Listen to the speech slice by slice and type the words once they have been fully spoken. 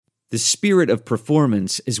The spirit of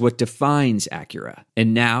performance is what defines Acura.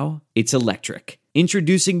 And now, it's electric.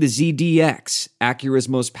 Introducing the ZDX, Acura's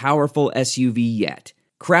most powerful SUV yet.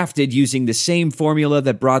 Crafted using the same formula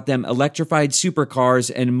that brought them electrified supercars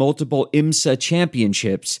and multiple IMSA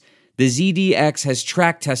championships, the ZDX has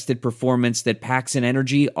track-tested performance that packs an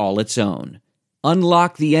energy all its own.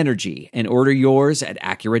 Unlock the energy and order yours at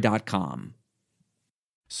Acura.com.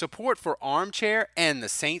 Support for Armchair and the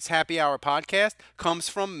Saints Happy Hour podcast comes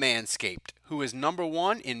from Manscaped, who is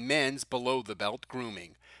 #1 in men's below-the-belt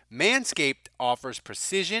grooming. Manscaped offers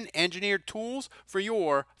precision-engineered tools for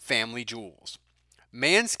your family jewels.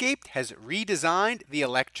 Manscaped has redesigned the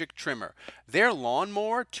electric trimmer. Their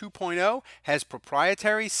Lawnmower 2.0 has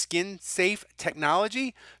proprietary skin-safe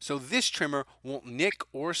technology, so this trimmer won't nick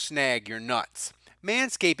or snag your nuts.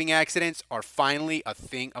 Manscaping accidents are finally a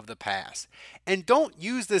thing of the past. And don't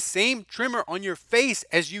use the same trimmer on your face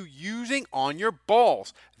as you using on your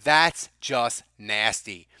balls. That's just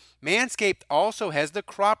nasty. Manscaped also has the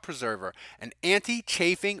Crop Preserver, an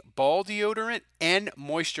anti-chafing ball deodorant and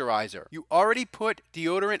moisturizer. You already put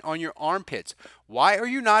deodorant on your armpits. Why are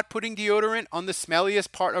you not putting deodorant on the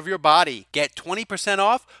smelliest part of your body? Get 20%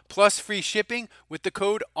 off plus free shipping with the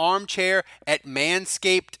code ARMCHAIR at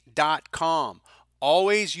manscaped.com.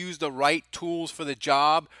 Always use the right tools for the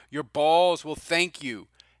job. Your balls will thank you.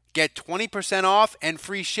 Get 20% off and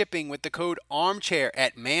free shipping with the code ARMCHAIR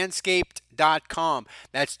at manscaped.com.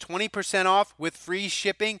 That's 20% off with free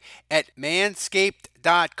shipping at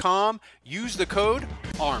manscaped.com. Use the code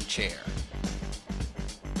ARMCHAIR.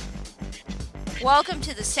 Welcome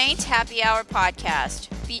to the Saints Happy Hour podcast,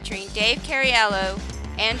 featuring Dave Cariello,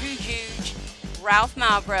 Andrew Juge, Ralph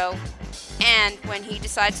Malbrough, and when he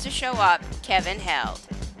decides to show up, Kevin Held.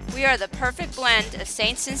 We are the perfect blend of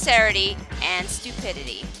Saints sincerity and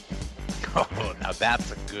stupidity. Oh, now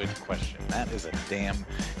that's a good question. That is a damn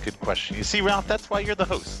good question. You see, Ralph, that's why you're the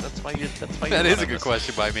host. That's why that is a good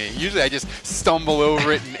question by me. Usually I just stumble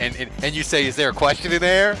over it and you say, is there a question in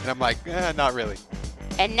there? And I'm like, not really.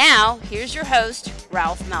 And now, here's your host,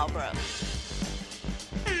 Ralph Malbrough.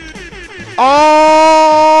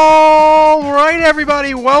 All right,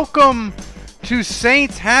 everybody, welcome to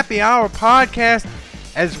Saints Happy Hour podcast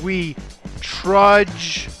as we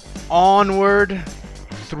trudge onward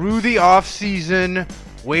through the offseason,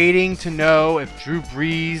 waiting to know if Drew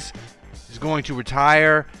Brees is going to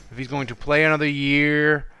retire, if he's going to play another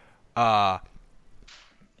year,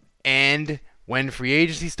 and when free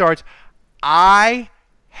agency starts. I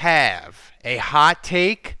have a hot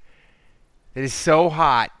take that is so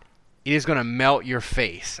hot, it is going to melt your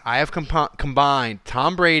face. I have combined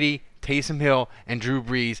Tom Brady, Taysom Hill, and Drew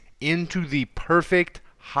Brees into the perfect,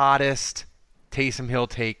 hottest Taysom Hill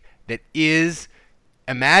take that is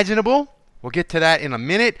imaginable. We'll get to that in a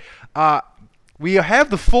minute. We have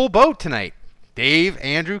the full boat tonight. Dave,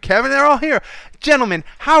 Andrew, Kevin, they're all here. Gentlemen,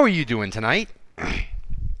 how are you doing tonight?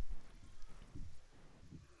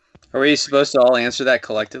 Are we supposed to all answer that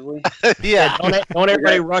collectively? Yeah. Don't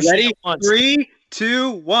everybody rush Ready? at once. 3, 2,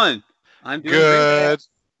 1. I'm doing good.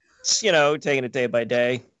 Taking it day by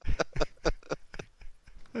day.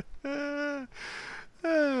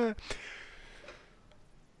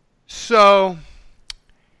 So,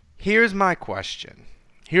 here's my question.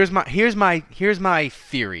 Here's my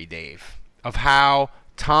theory, Dave, of how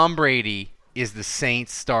Tom Brady is the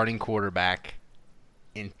Saints starting quarterback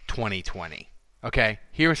in 2020. Okay?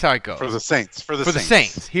 Here's how it goes. For the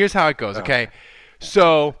Saints. Here's how it goes, okay?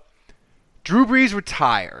 So, Drew Brees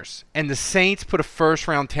retires, and the Saints put a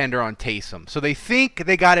first-round tender on Taysom. So they think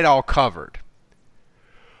they got it all covered.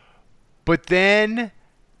 But then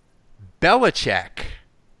Belichick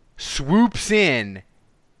swoops in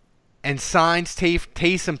and signs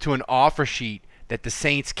Taysom to an offer sheet that the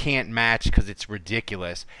Saints can't match because it's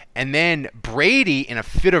ridiculous. And then Brady, in a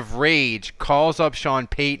fit of rage, calls up Sean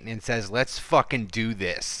Payton and says, let's fucking do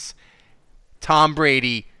this. Tom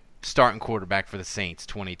Brady, starting quarterback for the Saints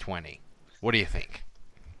 2020. What do you think?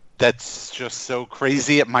 That's just so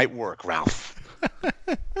crazy it might work, Ralph.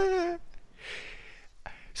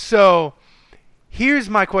 So, here's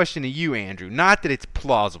my question to you, Andrew. Not that it's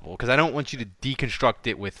plausible, because I don't want you to deconstruct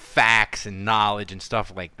it with facts and knowledge and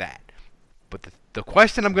stuff like that. But the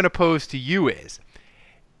question I'm going to pose to you is,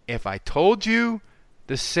 if I told you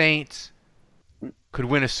the Saints could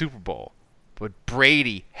win a Super Bowl, but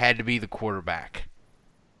Brady had to be the quarterback,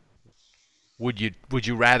 would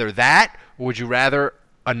you rather that, or would you rather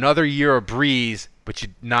another year of Brees, but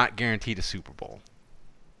you're not guaranteed a Super Bowl?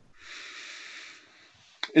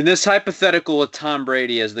 In this hypothetical with Tom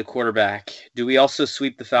Brady as the quarterback, do we also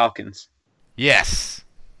sweep the Falcons? Yes.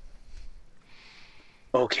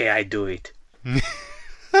 Okay, I do it.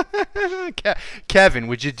 Kevin,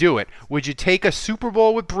 would you do it? Would you take a Super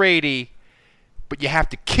Bowl with Brady, but you have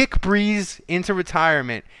to kick Breeze into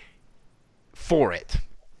retirement for it?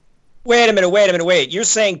 Wait a minute. You're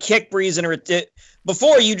saying kick Breeze in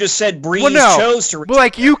before you just said Breeze chose to retire. Well,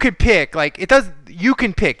 like you could pick. Like it does. You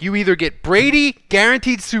can pick. You either get Brady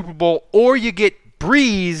guaranteed Super Bowl, or you get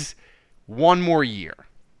Breeze one more year.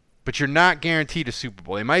 But you're not guaranteed a Super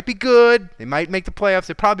Bowl. They might be good. They might make the playoffs.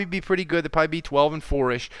 They'll probably be pretty good. They'll probably be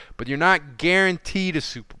 12-4-ish. But you're not guaranteed a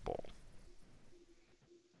Super Bowl.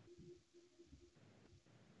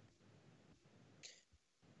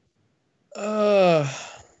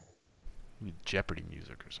 Jeopardy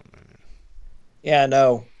music or something. Yeah,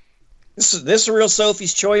 no. This is a real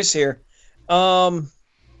Sophie's choice here.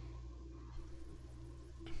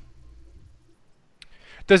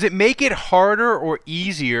 Does it make it harder or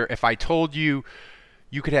easier if I told you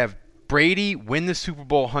you could have Brady win the Super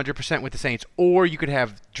Bowl 100% with the Saints, or you could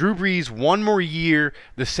have Drew Brees one more year,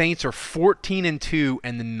 the Saints are 14-2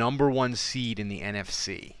 and the number 1 seed in the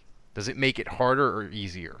NFC? Does it make it harder or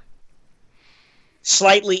easier?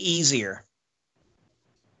 Slightly easier.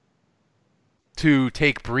 To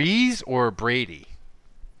take Brees or Brady?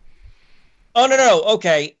 Oh, no.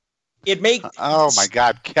 Okay. It makes. Oh my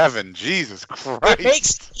God, Kevin! Jesus Christ! It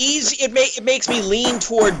makes easy. It makes me lean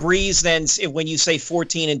toward Breeze then when you say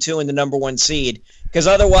 14-2 in the number 1 seed, because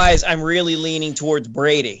otherwise I'm really leaning towards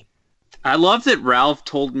Brady. I love that Ralph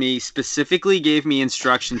told me, specifically gave me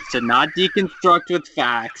instructions to not deconstruct with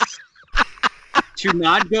facts, to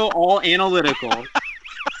not go all analytical.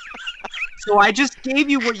 So I just gave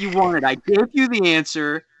you what you wanted. I gave you the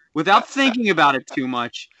answer without thinking about it too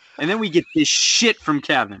much, and then we get this shit from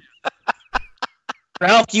Kevin.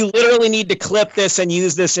 Ralph, you literally need to clip this and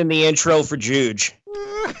use this in the intro for Juge.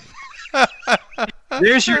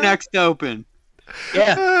 There's your next open.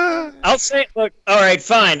 Yeah. I'll say, look, all right,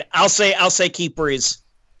 fine. I'll say keep Breeze.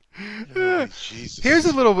 Oh, Jesus. Here's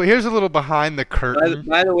a little behind the curtain.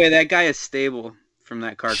 By the way, that guy is stable from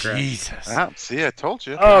that car crash. Jesus. See, I told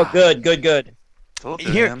you. Oh, good. Told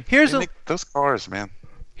you, man. Here's those cars, man.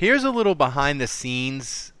 Here's a little behind the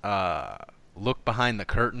scenes look behind the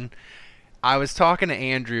curtain. I was talking to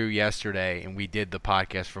Andrew yesterday, and we did the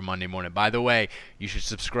podcast for Monday morning. By the way, you should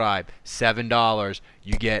subscribe. $7.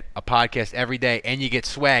 You get a podcast every day, and you get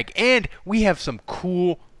swag. And we have some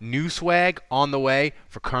cool new swag on the way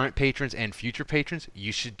for current patrons and future patrons.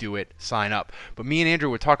 You should do it. Sign up. But me and Andrew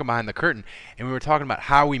were talking behind the curtain, and we were talking about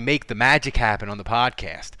how we make the magic happen on the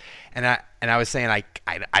podcast. And I was saying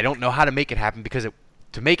I don't know how to make it happen, because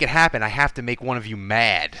to make it happen, I have to make one of you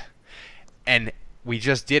mad. And we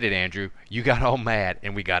just did it, Andrew. You got all mad,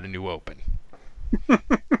 and we got a new open.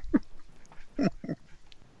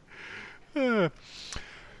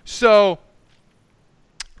 So,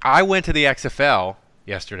 I went to the XFL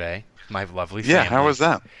yesterday. My lovely family. Yeah, how was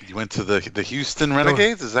that? You went to the Houston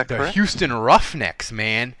Renegades, is that correct? The Houston Roughnecks,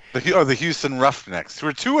 man. The Houston Roughnecks.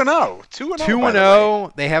 We're 2-0.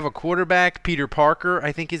 2-0. They have a quarterback, Peter Parker,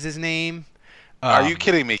 I think is his name. Are you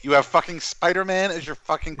kidding me? You have fucking Spider-Man as your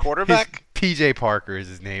fucking quarterback? PJ Parker is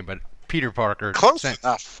his name, but Peter Parker. Close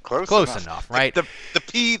enough, right?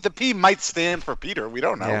 The P might stand for Peter. We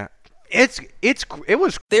don't know. Yeah. It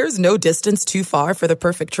was. There's no distance too far for the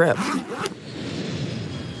perfect trip.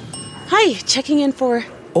 Hi, checking in for...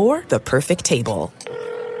 Or the perfect table.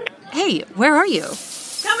 Hey, where are you?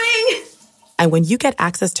 Coming! And when you get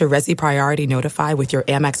access to Resi Priority Notify with your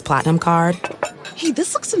Amex Platinum card... Hey,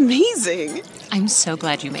 this looks amazing. I'm so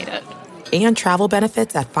glad you made it. And travel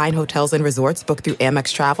benefits at fine hotels and resorts booked through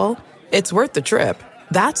Amex Travel, it's worth the trip.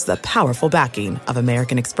 That's the powerful backing of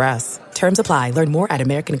American Express. Terms apply. Learn more at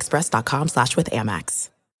americanexpress.com/withAmex.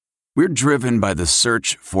 We're driven by the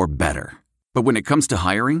search for better. But when it comes to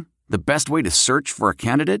hiring, the best way to search for a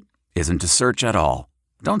candidate isn't to search at all.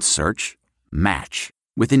 Don't search. Match.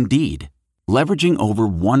 With Indeed. Leveraging over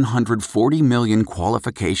 140 million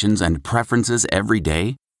qualifications and preferences every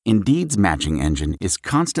day, Indeed's matching engine is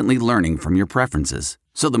constantly learning from your preferences.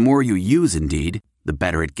 So the more you use Indeed, the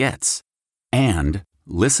better it gets. And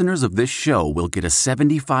listeners of this show will get a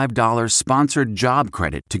 $75 sponsored job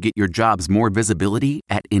credit to get your jobs more visibility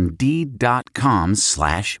at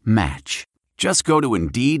Indeed.com/match. Just go to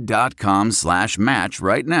Indeed.com/match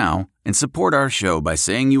right now and support our show by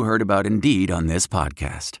saying you heard about Indeed on this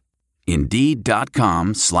podcast.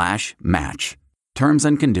 Indeed.com/match. Terms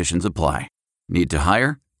and conditions apply. Need to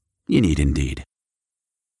hire? You need Indeed.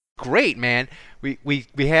 Great, man. We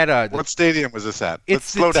had a... What stadium was this at? Let's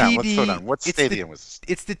slow down. TD, What stadium was this?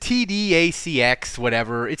 It's the TDACX,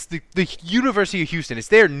 whatever. It's the University of Houston. It's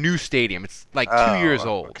their new stadium. It's like 2 years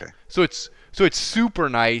old. Okay. So it's So it's super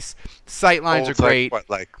nice. Sight lines are great.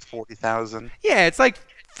 Like 40,000? Yeah, it's like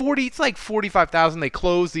 40. It's like 45,000. They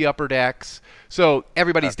close the upper decks, so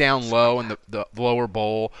everybody's down low in the lower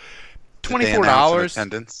bowl. $24.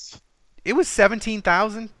 Attendance? It was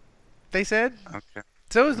 17,000. They said. Okay.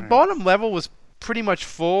 So the bottom level was pretty much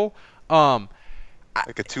full. Like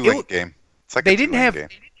a two-lane game. It's like they a didn't two-lane have game.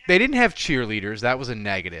 They didn't have cheerleaders. That was a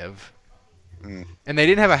negative. Mm. And they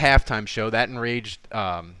didn't have a halftime show. That enraged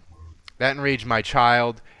my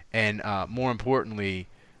child, and more importantly,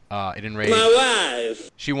 it enraged my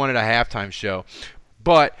wife. She wanted a halftime show,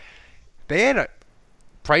 but they had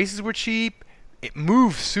prices were cheap. It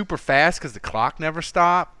moved super fast because the clock never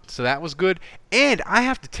stopped, so that was good. And I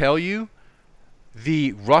have to tell you,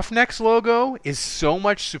 the Roughnecks logo is so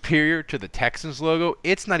much superior to the Texans logo.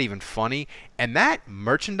 It's not even funny. And that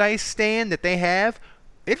merchandise stand that they have,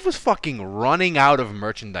 it was fucking running out of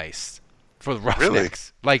merchandise for the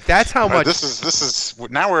Roughnecks. Really? Like that's how much. This is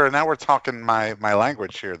now we're talking my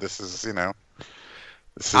language here. This is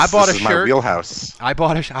I bought a shirt. My wheelhouse. I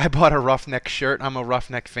bought a Roughneck shirt. I'm a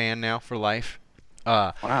Roughneck fan now for life.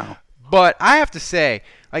 Wow. But I have to say,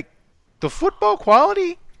 like the football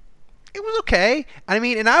quality, it was okay. I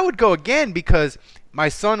mean, and I would go again because my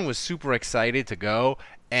son was super excited to go,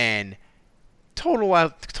 and total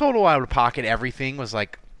out of pocket everything was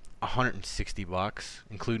like $160,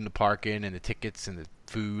 including the parking and the tickets and the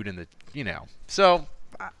food and So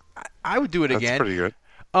I would do it again. That's pretty good.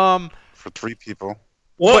 For 3 people.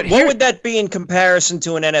 What would that be in comparison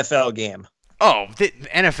to an NFL game? Oh, the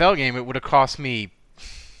NFL game, it would have cost me.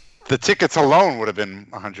 The tickets alone would have been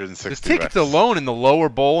 $160. The tickets alone in the lower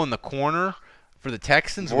bowl in the corner for the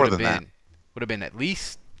Texans would have been at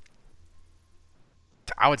least.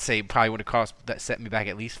 I would say probably would have cost that set me back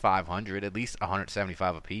at least $500, at least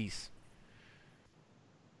 $175 a piece.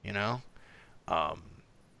 The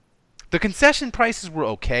concession prices were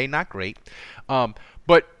okay, not great.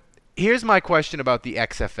 But here's my question about the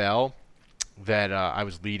XFL that I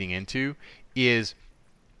was leading into is,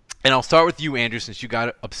 and I'll start with you, Andrew, since you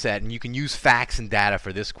got upset, and you can use facts and data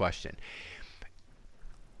for this question.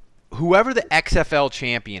 Whoever the XFL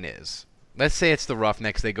champion is, let's say it's the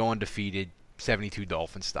Roughnecks, they go undefeated, 72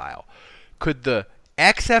 Dolphin style. Could the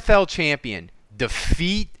XFL champion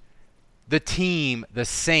defeat the team the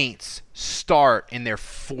Saints start in their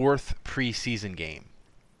 4th preseason game?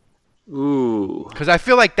 Ooh. Because I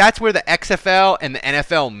feel like that's where the XFL and the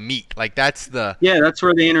NFL meet. Like that's that's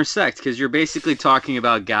where they intersect. Because you're basically talking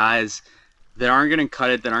about guys that aren't going to cut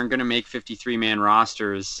it, that aren't going to make 53-man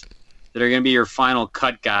rosters, that are going to be your final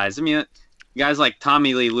cut guys. I mean, guys like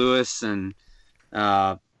Tommy Lee Lewis and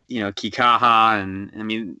Kikaha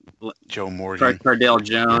and Joe Morgan, Cardale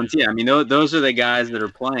Jones. Yeah, I mean those are the guys that are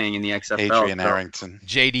playing in the XFL. Adrian Arrington,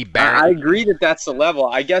 J.D. Barrett. I agree that that's the level.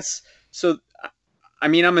 I guess so. I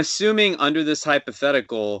mean, I'm assuming under this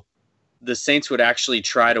hypothetical, the Saints would actually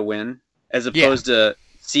try to win as opposed to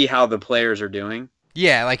see how the players are doing.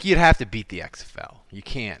 Yeah, like you'd have to beat the XFL. You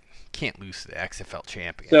can't lose to the XFL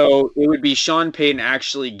champion. So it would be Sean Payton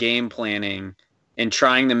actually game planning and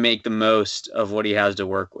trying to make the most of what he has to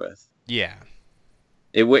work with. Yeah.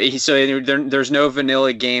 There's no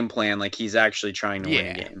vanilla game plan. Like he's actually trying to win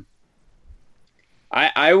a game.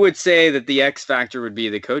 I would say that the X factor would be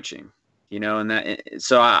the coaching.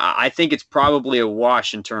 So I think it's probably a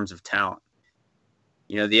wash in terms of talent.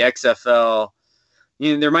 The XFL,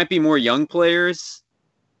 there might be more young players,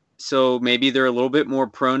 so maybe they're a little bit more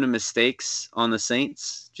prone to mistakes on the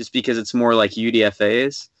Saints, just because it's more like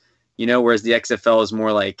UDFAs, whereas the XFL is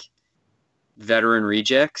more like veteran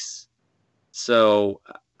rejects. So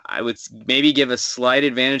I would maybe give a slight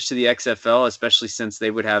advantage to the XFL, especially since they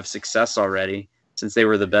would have success already, since they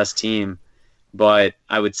were the best team. But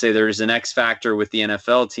I would say there's an X factor with the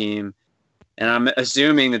NFL team, and I'm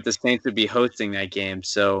assuming that the Saints would be hosting that game.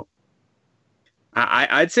 So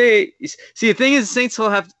I'd say, the thing is, the Saints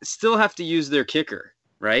still have to use their kicker,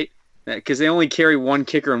 right? Because they only carry one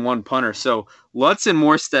kicker and one punter. So Lutz and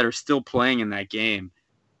Morstead are still playing in that game,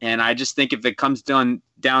 and I just think if it comes down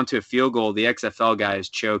to a field goal, the XFL guy is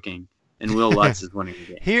choking, and Will Lutz is winning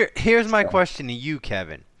the game. Here's my question to you,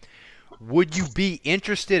 Kevin. Would you be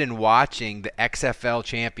interested in watching the XFL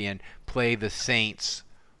champion play the Saints'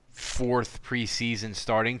 4th preseason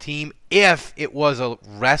starting team if it was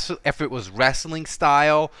wrestling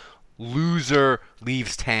style, loser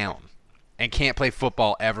leaves town and can't play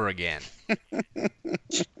football ever again?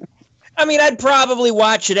 I mean, I'd probably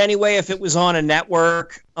watch it anyway if it was on a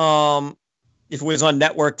network. If it was on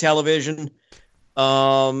network television.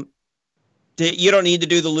 You don't need to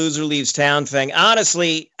do the loser leaves town thing.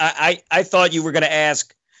 Honestly, I thought you were going to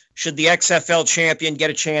ask should the XFL champion get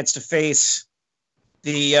a chance to face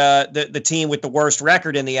the team with the worst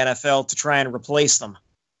record in the NFL to try and replace them?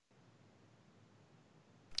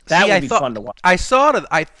 That would be fun to watch. I thought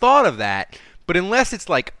of that, but unless it's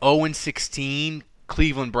like 0-16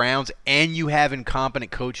 Cleveland Browns and you have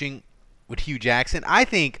incompetent coaching with Hugh Jackson, I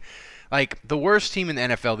think like the worst team in the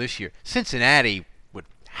NFL this year, Cincinnati would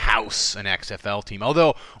house an XFL team.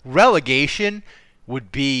 Although relegation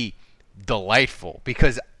would be delightful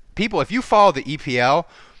because people, if you follow the EPL,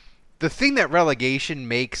 the thing that relegation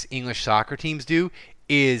makes English soccer teams do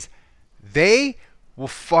is they will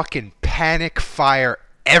fucking panic fire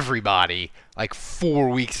everybody like 4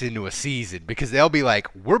 weeks into a season because they'll be like,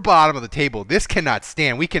 we're bottom of the table. This cannot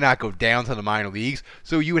stand. We cannot go down to the minor leagues.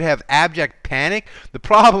 So you would have abject panic. The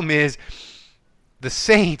problem is the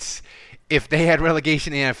Saints, if they had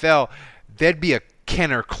relegation in the NFL, they'd be a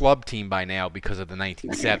Kenner club team by now because of the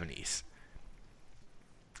 1970s.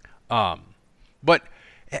 But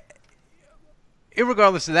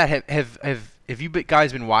regardless of that, have you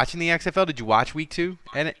guys been watching the XFL? Did you watch week 2?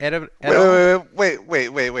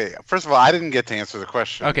 Wait. First of all, I didn't get to answer the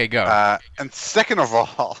question. Okay, go. And second of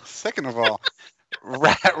all,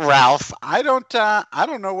 Ralph, I don't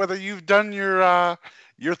know whether you've done your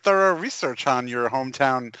thorough research on your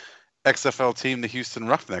hometown XFL team, the Houston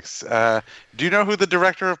Roughnecks. Do you know who the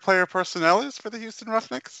director of player personnel is for the Houston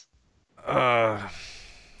Roughnecks? I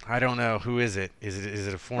don't know. Who is it? Is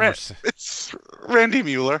it a former? It's Randy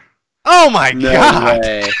Mueller. Oh my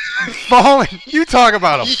God! Falling. You talk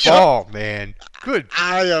about a fall, man. Good.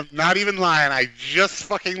 I am not even lying. I just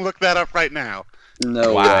fucking looked that up right now.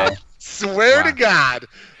 No way. Swear to God.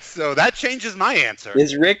 So that changes my answer.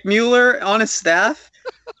 Is Rick Mueller on his staff?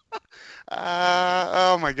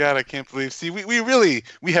 Oh my God! I can't believe. See,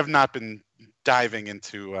 we have not been diving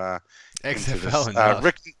into XFL enough.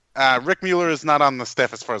 Rick Mueller is not on the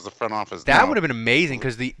staff as far as the front office. That would have been amazing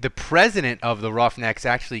because the president of the Roughnecks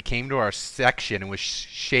actually came to our section and was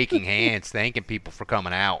shaking hands, thanking people for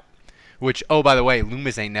coming out. Which, oh, by the way,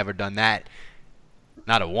 Loomis ain't never done that.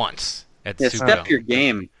 Not at once. Step your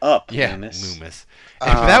game up, yeah, Loomis.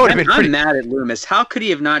 That would have been pretty... I'm mad at Loomis. How could he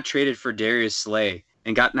have not traded for Darius Slay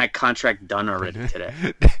and gotten that contract done already today?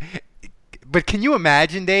 But can you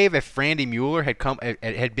imagine, Dave, if Randy Mueller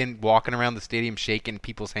had been walking around the stadium shaking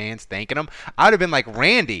people's hands, thanking them? I'd have been like,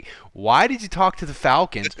 Randy, why did you talk to the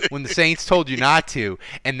Falcons when the Saints told you not to,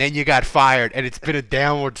 and then you got fired, and it's been a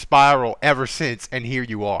downward spiral ever since, and here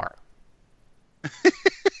you are.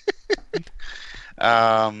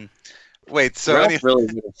 Wait, so Ralph really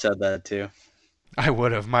would have said that too. I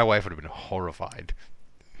would have. My wife would have been horrified.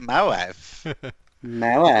 My wife.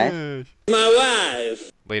 My wife.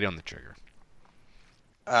 Laid on the trigger.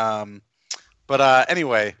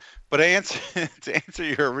 Anyway, to answer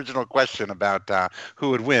your original question about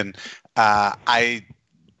who would win, I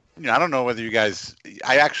don't know whether you guys.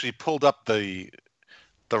 I actually pulled up the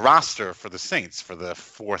roster for the Saints for the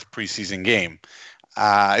 4th preseason game.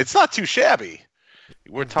 It's not too shabby.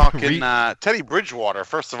 We're talking Teddy Bridgewater.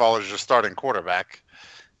 First of all, is your starting quarterback.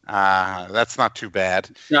 That's not too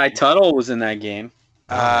bad. Shy Tuttle was in that game.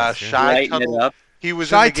 Shy Tuttle. He was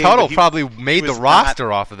Shy Tuttle probably made the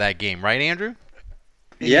roster off of that game, right, Andrew?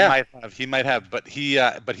 Yeah, he might have, but he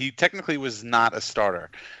technically was not a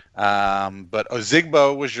starter. But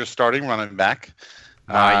Ozigbo was your starting running back.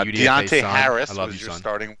 Deontay Harris was your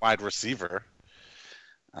starting wide receiver.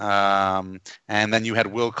 And then you had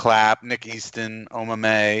Will Clapp, Nick Easton,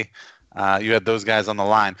 Omame. You had those guys on the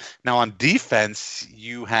line. Now on defense,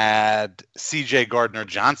 you had C.J.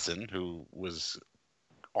 Gardner-Johnson, who was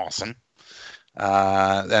awesome.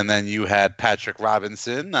 And then you had Patrick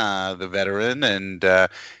Robinson, the veteran, and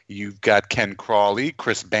you've got Ken Crawley,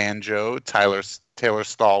 Chris Banjo, Taylor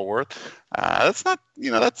Stallworth. That's not,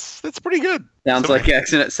 that's pretty good. Sounds like an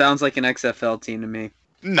XFL team to me.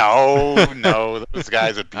 No, those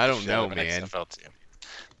guys would beat I the don't shit know, out of an man. XFL team.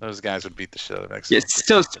 Those guys would beat the shit out of an XFL Yeah, team.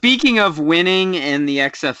 so speaking of winning in the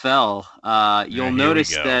XFL, you'll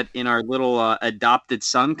notice that in our little adopted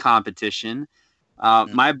son competition,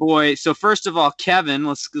 my boy. So first of all, Kevin,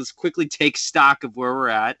 let's quickly take stock of where we're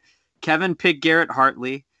at. Kevin picked Garrett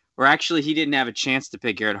Hartley, or actually he didn't have a chance to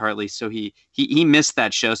pick Garrett Hartley, so he missed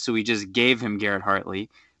that show, so we just gave him Garrett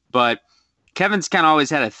Hartley. But Kevin's kind of always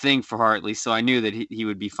had a thing for Hartley, so I knew that he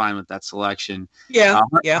would be fine with that selection. Yeah,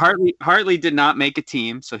 Hartley did not make a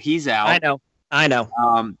team, so he's out. I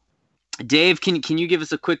know. Dave, can you give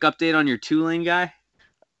us a quick update on your Tulane guy?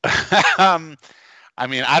 I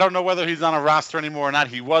mean, I don't know whether he's on a roster anymore or not.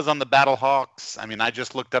 He was on the Battle Hawks. I mean, I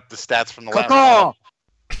just looked up the stats from the last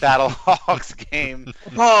Battle Hawks game.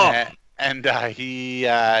 and he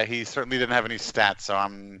certainly didn't have any stats.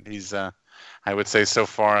 So I would say so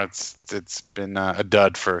far it's been a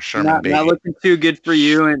dud for Sherman Beatty. Not looking too good for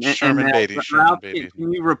you. And Sherman Beatty.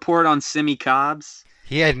 Can you report on Simi Cobbs?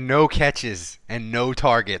 He had no catches and no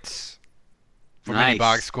targets from any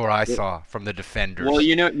box score I saw from the defenders. Well,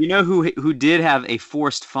 you know who did have a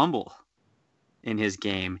forced fumble in his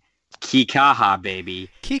game? Kikaha, baby.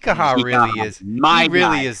 Kikaha really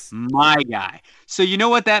is my guy. So you know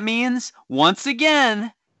what that means? Once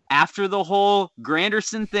again, after the whole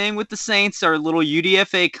Granderson thing with the Saints, our little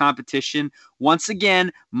UDFA competition, once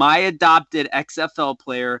again, my adopted XFL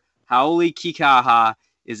player, Haoli Kikaha,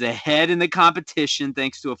 is ahead in the competition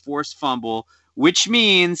thanks to a forced fumble, which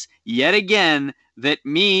means, yet again, that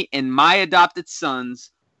me and my adopted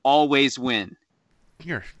sons always win.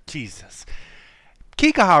 Jesus.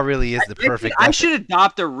 Kikaha really is the perfect. I should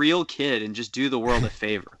adopt a real kid and just do the world a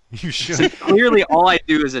favor. You should. So clearly, all I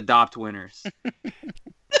do is adopt winners.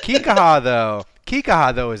 Kikaha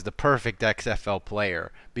though is the perfect XFL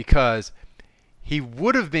player because he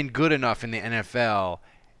would have been good enough in the NFL,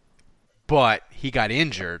 but he got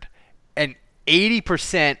injured. And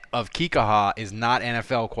 80% of Kikaha is not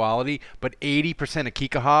NFL quality, but 80% of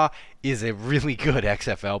Kikaha is a really good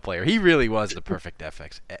XFL player. He really was the perfect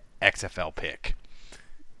XFL pick.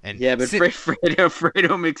 And yeah, but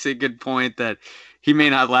Fredo makes a good point that he may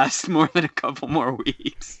not last more than a couple more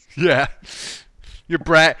weeks. Yeah. You're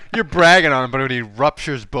bragging on him, but when he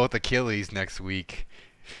ruptures both Achilles next week,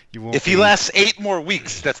 you won't. If he lasts 8 more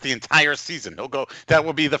weeks, that's the entire season. He'll go. That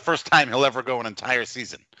will be the first time he'll ever go an entire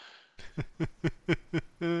season.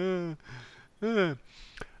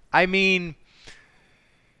 I mean,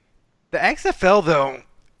 the XFL though,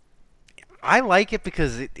 I like it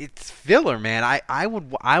because it's filler, man. I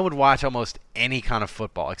would watch almost any kind of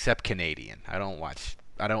football except Canadian. I don't watch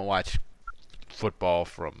football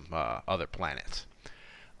from other planets.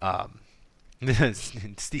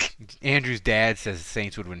 Andrew's dad says the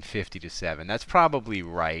Saints would win 50-7. That's probably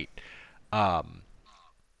right. The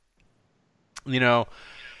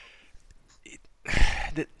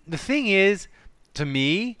thing is, to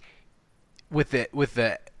me, with the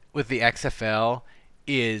XFL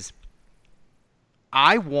is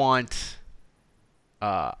I want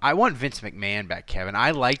Vince McMahon back, Kevin.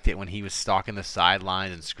 I liked it when he was stalking the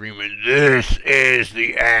sidelines and screaming, "This is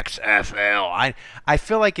the XFL." I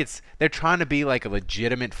feel like they're trying to be like a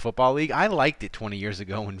legitimate football league. I liked it 20 years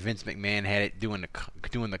ago when Vince McMahon had it doing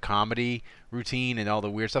the comedy routine and all the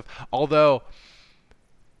weird stuff. Although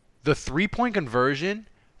the 3-point conversion,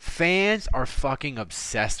 fans are fucking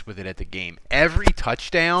obsessed with it at the game. Every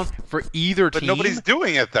touchdown for either team. But nobody's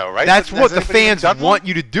doing it though, right? That's what the fans want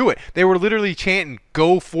you to do it. They were literally chanting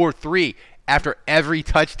 "Go 4-3" after every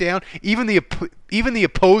touchdown. Even the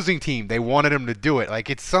opposing team, they wanted them to do it. Like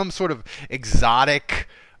it's some sort of exotic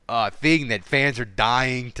thing that fans are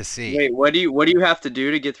dying to see. Wait, what do you have to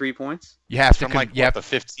do to get 3 points? You have to the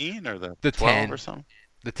 15 or the 12 10 or something.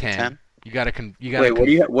 The 10. You got to.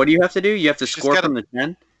 Wait, what do you have to do? You have to score from the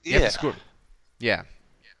 10. Yeah.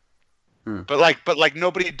 But like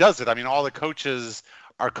nobody does it. I mean, all the coaches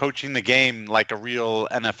are coaching the game like a real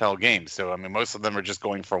NFL game. So I mean, most of them are just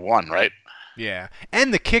going for one, right? Yeah.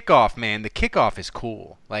 And the kickoff, man, the kickoff is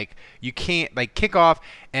cool. Like you can't kickoff,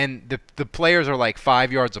 and the players are like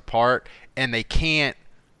 5 yards apart, and they can't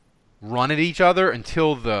run at each other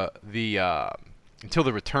until the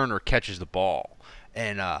returner catches the ball.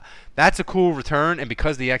 And that's a cool return, and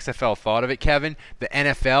because the XFL thought of it, Kevin, the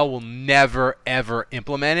NFL will never, ever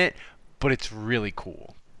implement it, but it's really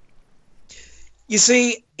cool. You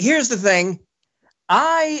see, here's the thing.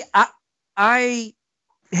 I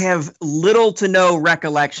have little to no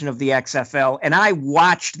recollection of the XFL, and I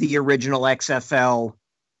watched the original XFL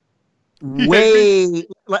way,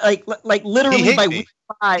 like literally by week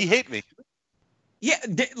 5. He hate me. Yeah,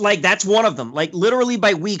 like that's one of them. Like literally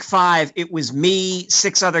by week 5, it was me,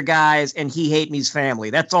 6 other guys, and He Hate Me's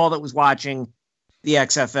family. That's all that was watching the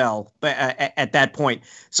XFL at that point.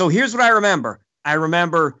 So here's what I remember. I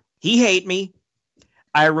remember He Hate Me.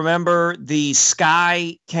 I remember the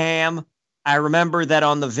Sky Cam. I remember that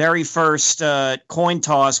on the very first coin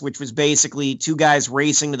toss, which was basically 2 guys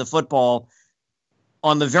racing to the football,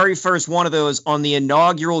 on the very first one of those, on the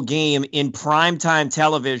inaugural game in primetime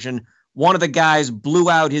television, one of the guys blew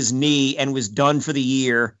out his knee and was done for the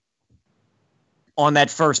year on that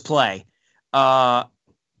first play. I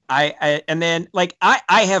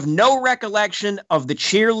have no recollection of the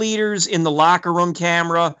cheerleaders in the locker room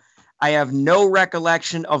camera. I have no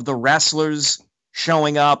recollection of the wrestlers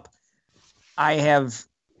showing up. I have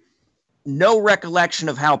no recollection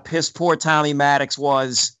of how piss poor Tommy Maddox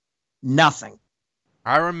was. Nothing.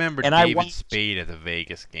 I remember and David Spade at the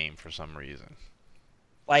Vegas game for some reason.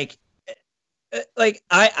 Like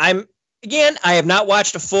I'm again. I have not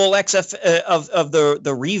watched a full XF of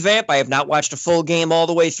the revamp. I have not watched a full game all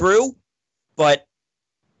the way through, but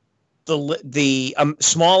the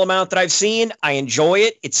small amount that I've seen, I enjoy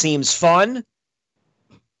it. It seems fun.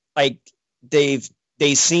 Like they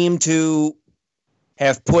seem to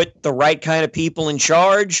have put the right kind of people in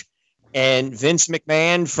charge, and Vince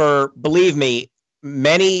McMahon, for, believe me,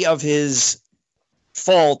 many of his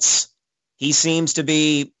faults, he seems to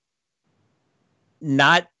be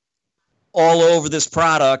not all over this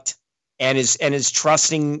product and is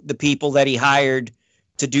trusting the people that he hired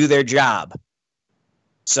to do their job.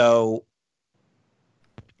 So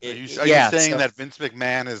are you saying that Vince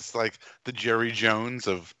McMahon is like the Jerry Jones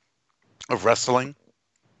of wrestling?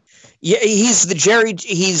 Yeah, he's the Jerry.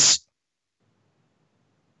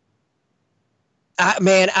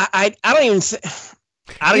 Man, I don't even.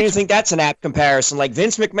 I don't even think that's an apt comparison. Like,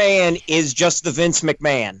 Vince McMahon is just the Vince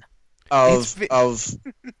McMahon of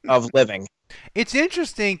living. It's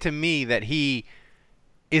interesting to me that he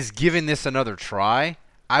is giving this another try.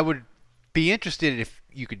 I would be interested if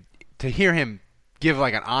you could to hear him give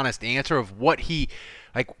like an honest answer of what he,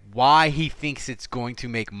 like, why he thinks it's going to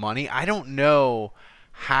make money. I don't know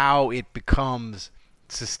how it becomes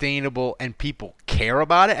sustainable and people care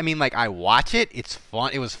about it. I mean, like, I watch it. It's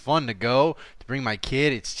fun. It was fun to go to bring my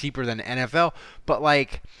kid. It's cheaper than the NFL. But,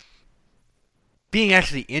 like, being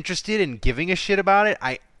actually interested in giving a shit about it,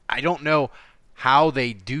 I don't know how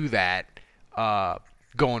they do that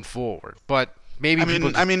going forward. But maybe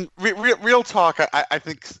real talk. I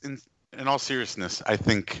think in all seriousness, I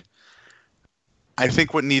think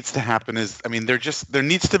what needs to happen is, I mean, there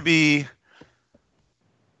needs to be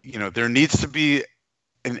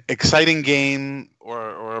an exciting game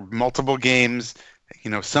or multiple games,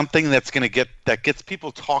 something that gets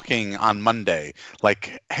people talking on Monday.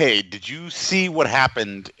 Like, hey, did you see what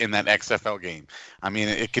happened in that XFL game? I mean,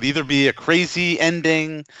 it could either be a crazy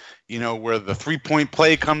ending, where the 3-point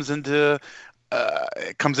play comes into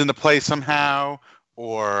play somehow,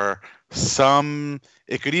 or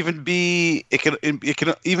it could even be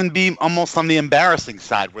almost on the embarrassing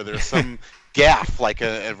side, where there's some gaffe, like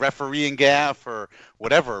a refereeing gaffe or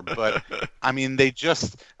whatever. But I mean,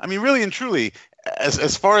 really and truly,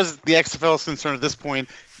 as far as the XFL is concerned at this point,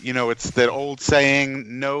 it's that old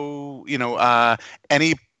saying, no,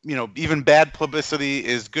 even bad publicity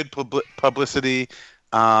is good publicity.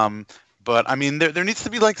 But I mean, there needs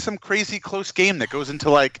to be like some crazy close game that goes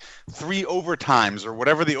into like 3 overtimes or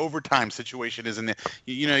whatever the overtime situation is. And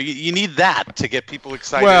you need that to get people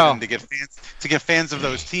excited and to get fans of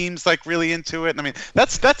those teams like really into it. And I mean,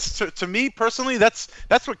 that's to me personally, that's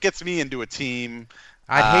what gets me into a team.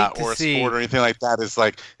 I'd hate to or a see sport or anything like that, is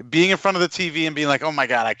like being in front of the TV and being like, oh my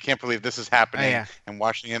God, I can't believe this is happening, and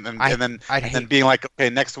watching it, and then being like,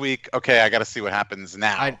 okay, next week, okay, I got to see what happens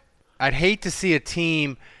now. I'd hate to see a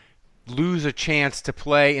team lose a chance to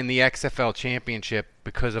play in the XFL championship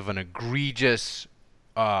because of an egregious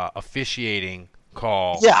officiating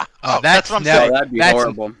call. Yeah, that's what I'm saying. That'd be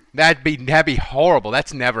horrible. That'd be horrible.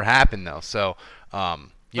 That's never happened though. So, I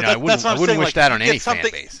wouldn't wish that on any fan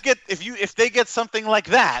base. If they get something like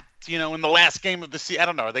that, in the last game of the season, I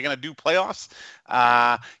don't know, are they going to do playoffs?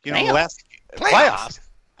 The last playoffs.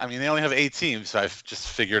 I mean, they only have 8 teams, so I've just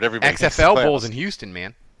figured everybody. XFL Bowl's in Houston,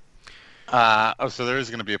 man. So there is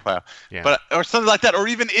going to be a playoff, yeah. Or something like that, or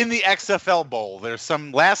even in the XFL Bowl, there's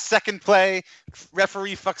some last-second play,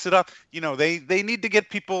 referee fucks it up. They need to get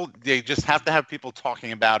people. They just have to have people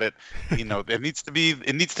talking about it. It needs to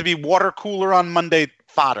be water cooler on Monday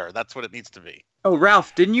fodder. That's what it needs to be. Oh,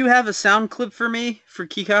 Ralph, didn't you have a sound clip for me for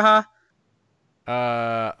Kikaha?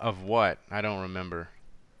 Of what? I don't remember.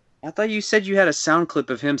 I thought you said you had a sound clip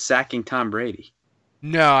of him sacking Tom Brady.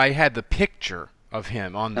 No, I had the picture of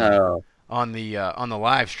him on the. On the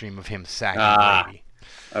live stream of him sacking Brady.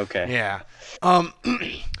 Okay. Yeah.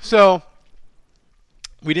 So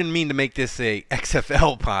we didn't mean to make this a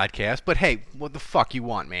XFL podcast, but hey, what the fuck you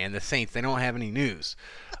want, man? The Saints, they don't have any news.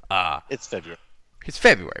 It's February. It's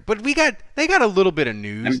February, but they got a little bit of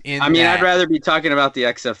news. I'd rather be talking about the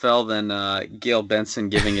XFL than Gail Benson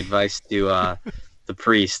giving advice to the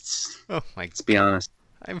priests. Oh my! Let's be honest.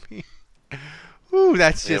 I mean. Ooh,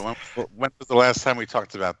 that's just. Yeah, when was the last time we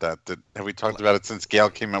talked about that? Have we talked about it since Gail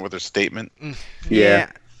came out with her statement?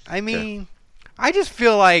 Yeah. I mean, I just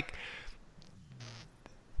feel like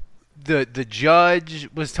the judge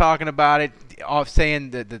was talking about it, saying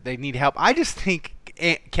that they need help. I just think,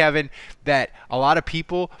 Kevin, that a lot of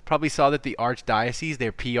people probably saw that the Archdiocese,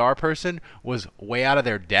 their PR person, was way out of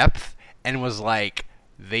their depth and was like,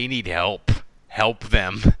 they need help. help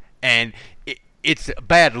them. And it's a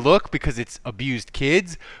bad look because it's abused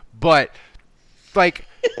kids, but like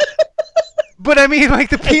but I mean, like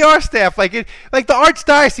the PR staff, like the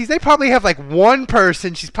Archdiocese, they probably have like one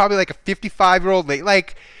person. She's probably like a 55-year-old lady.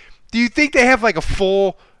 Like, do you think they have like a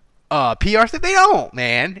full PR staff? They don't,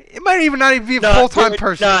 man. It might even not even be a full-time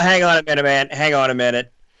person. No, hang on a minute, man. Hang on a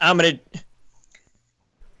minute. I'm gonna.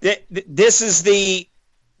 This is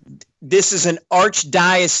an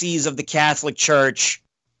archdiocese of the Catholic Church.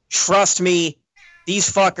 Trust me,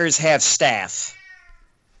 these fuckers have staff.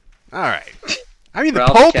 All right. I mean, the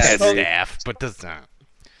Pope has staff, but does not.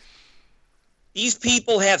 These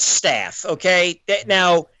people have staff, okay?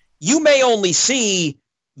 Now, you may only see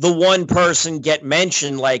the one person get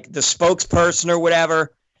mentioned, like the spokesperson or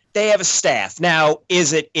whatever. They have a staff. Now,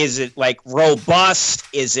 is it like robust?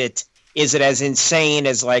 Is it as insane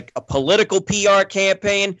as like a political PR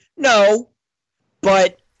campaign? No.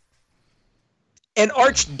 But an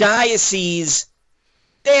archdiocese,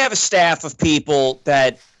 they have a staff of people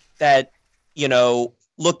that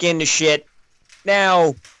look into shit.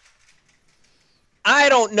 Now, I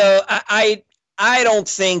don't know. I don't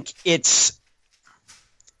think it's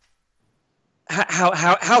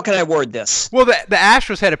how can I word this? Well, the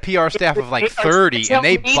Astros had a PR staff of like 30, and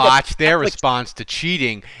they botched their response to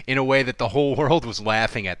cheating in a way that the whole world was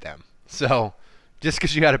laughing at them. So, just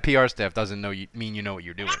because you had a PR staff doesn't mean you know what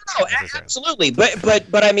you're doing. No, absolutely.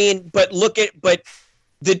 But I mean,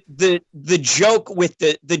 the joke with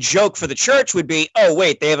the joke for the church would be, oh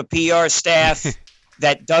wait, they have a PR staff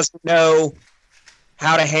that doesn't know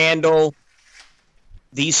how to handle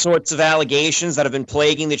these sorts of allegations that have been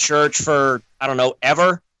plaguing the church for, I don't know,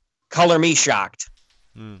 ever. Color me shocked.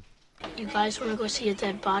 You guys want to go see a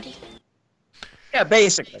dead body? Yeah,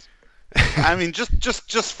 basically. I mean,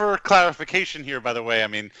 just for clarification here, by the way, I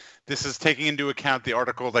mean, this is taking into account the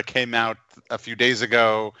article that came out a few days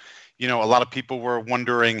ago. A lot of people were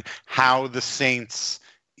wondering how the Saints,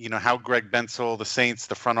 how Greg Bensel, the Saints,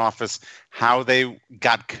 the front office, how they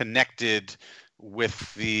got connected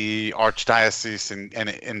with the Archdiocese and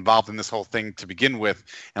involved in this whole thing to begin with.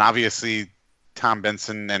 And obviously Tom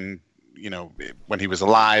Benson and, when he was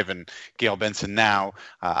alive, and Gail Benson now,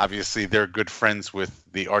 obviously they're good friends with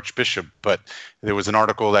the Archbishop. But there was an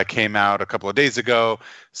article that came out a couple of days ago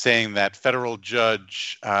saying that federal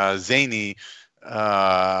judge Zaney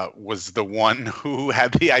was the one who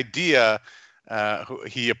had the idea.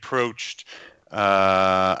 He approached,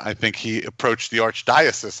 I think he approached the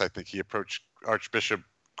Archdiocese. I think he approached Archbishop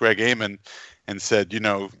Greg Amen and said,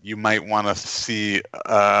 you might want to see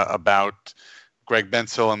about Greg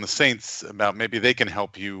Bensel and the Saints, about maybe they can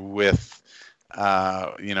help you with,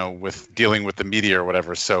 with dealing with the media or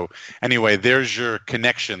whatever. So anyway, there's your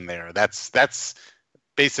connection there. That's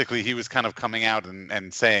basically, he was kind of coming out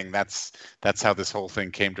and saying that's how this whole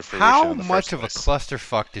thing came to fruition. How much of a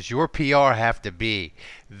clusterfuck does your PR have to be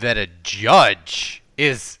that a judge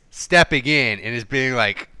is stepping in and is being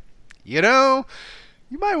like, you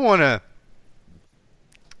might want to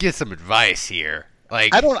get some advice here.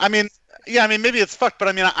 Like, maybe it's fucked, but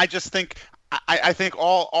I mean, I just think, I think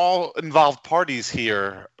all involved parties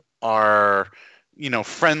here are,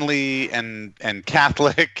 friendly and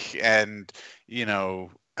Catholic, and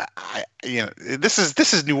this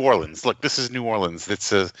is New Orleans. Look, this is New Orleans. The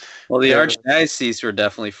Archdiocese were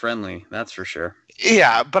definitely friendly. That's for sure.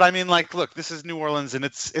 Yeah, but I mean, like, look, this is New Orleans, and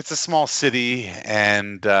it's a small city,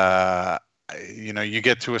 and you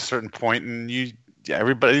get to a certain point, and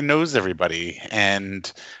everybody knows everybody,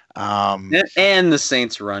 and the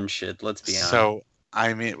Saints run shit. Let's be honest. So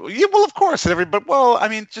I mean, yeah, well, of course, and everybody. Well, I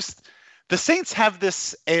mean, just the Saints have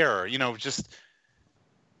this air,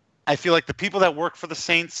 I feel like the people that work for the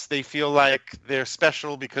Saints, they feel like they're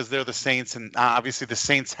special because they're the Saints, and obviously the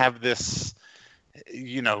Saints have this,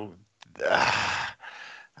 I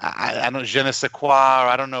don't know, je ne sais quoi, or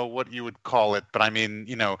I don't know what you would call it, but I mean,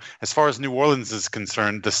 as far as New Orleans is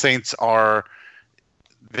concerned, the Saints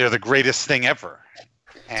they're the greatest thing ever.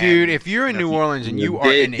 Dude, if you're in New Orleans and you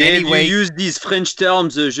are in any way... You use these French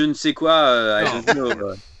terms, je ne sais quoi, I don't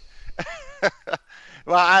know.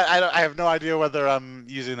 Well, I have no idea whether I'm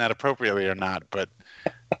using that appropriately or not, but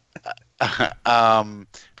I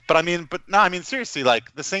mean, seriously,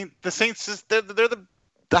 like the Saints they're the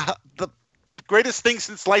greatest thing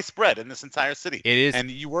since sliced bread in this entire city. It is, and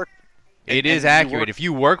you work. It is accurate. If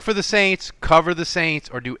you work for the Saints, cover the Saints,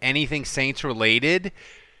 or do anything Saints related,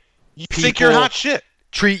 you think you're hot shit.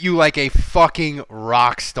 Treat you like a fucking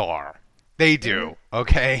rock star. They do.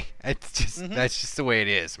 Okay, it's just that's just the way it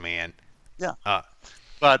is, man. Yeah.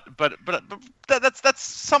 But that's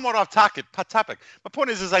somewhat off topic. My point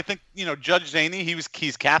is I think Judge Zaney,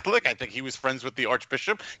 he's Catholic. I think he was friends with the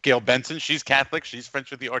Archbishop. Gail Benson, she's Catholic. She's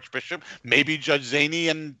friends with the Archbishop. Maybe Judge Zaney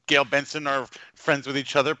and Gail Benson are friends with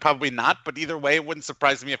each other. Probably not. But either way, it wouldn't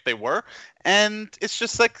surprise me if they were. And it's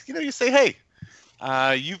just like you say, hey.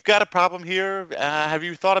 You've got a problem here. Have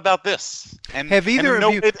you thought about this? And have either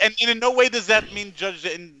of you? And in no way does that mean Judge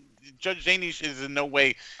Zaney is in no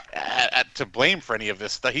way to blame for any of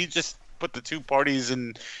this stuff. He just put the two parties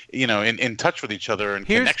in touch with each other and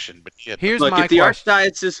connection. But if the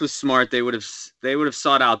Archdiocese was smart, they would have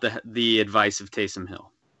sought out the advice of Taysom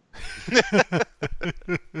Hill.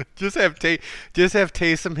 just have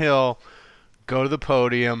Taysom Hill go to the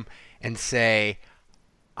podium and say,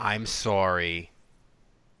 "I'm sorry.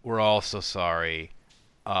 We're all so sorry."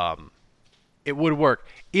 It would work.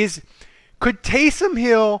 Could Taysom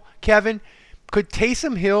Hill, Kevin,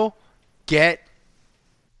 get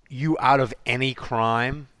you out of any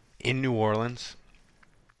crime in New Orleans?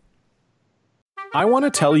 I want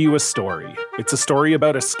to tell you a story. It's a story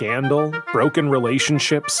about a scandal, broken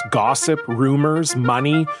relationships, gossip, rumors,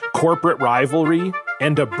 money, corporate rivalry,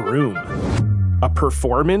 and a broom. A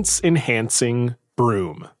performance-enhancing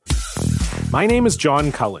broom. My name is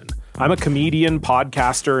John Cullen. I'm a comedian,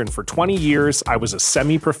 podcaster, and for 20 years, I was a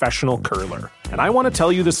semi-professional curler. And I want to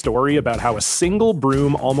tell you the story about how a single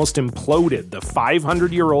broom almost imploded the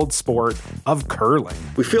 500-year-old sport of curling.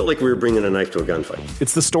 We felt like we were bringing a knife to a gunfight.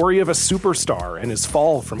 It's the story of a superstar and his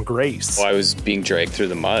fall from grace. Well, I was being dragged through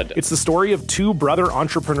the mud. It's the story of two brother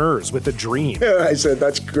entrepreneurs with a dream. I said,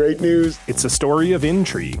 that's great news. It's a story of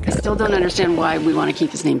intrigue. I still don't understand why we want to keep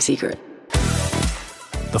his name secret.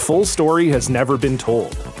 The full story has never been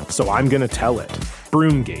told, so I'm going to tell it.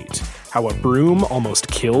 Broomgate, how a broom almost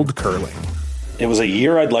killed curling. It was a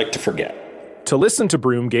year I'd like to forget. To listen to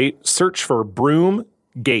Broomgate, search for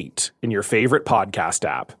Broomgate in your favorite podcast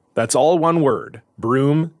app. That's all one word,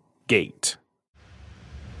 Broomgate.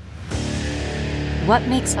 What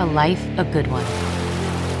makes a life a good one?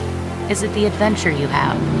 Is it the adventure you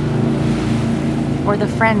have? Or the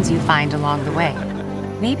friends you find along the way?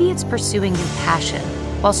 Maybe it's pursuing your passion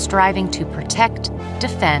while striving to protect,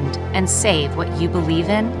 defend, and save what you believe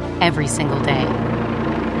in every single day.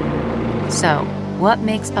 So, what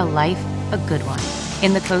makes a life a good one?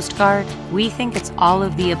 In the Coast Guard, we think it's all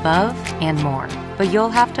of the above and more, but you'll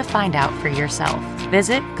have to find out for yourself.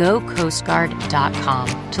 Visit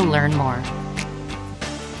gocoastguard.com to learn more.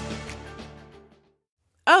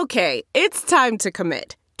 Okay, it's time to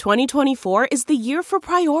commit. 2024 is the year for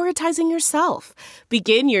prioritizing yourself.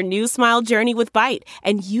 Begin your new smile journey with Byte,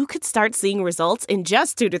 and you could start seeing results in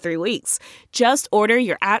just 2 to 3 weeks. Just order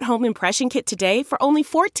your at-home impression kit today for only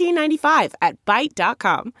 $14.95 at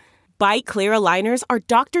Byte.com. Byte clear aligners are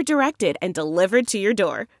doctor-directed and delivered to your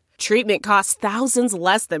door. Treatment costs thousands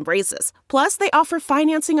less than braces. Plus, they offer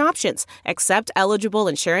financing options, accept eligible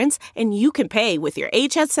insurance, and you can pay with your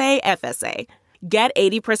HSA FSA. Get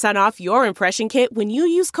 80% off your impression kit when you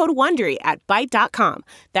use code WONDERY at Byte.com.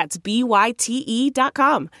 That's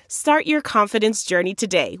BYTE.com. Start your confidence journey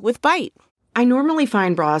today with Byte. I normally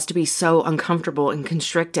find bras to be so uncomfortable and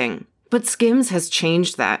constricting, but Skims has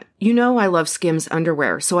changed that. You know I love Skims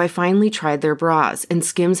underwear, so I finally tried their bras, and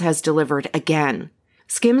Skims has delivered again.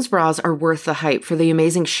 Skims bras are worth the hype for the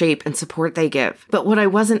amazing shape and support they give, but what I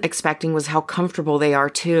wasn't expecting was how comfortable they are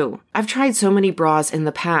too. I've tried so many bras in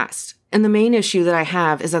the past, and the main issue that I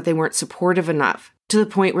have is that they weren't supportive enough, to the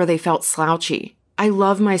point where they felt slouchy. I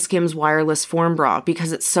love my Skims wireless form bra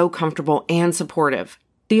because it's so comfortable and supportive.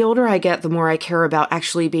 The older I get, the more I care about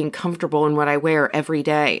actually being comfortable in what I wear every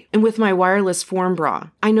day. And with my wireless form bra,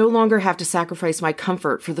 I no longer have to sacrifice my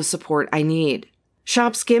comfort for the support I need.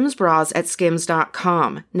 Shop Skims bras at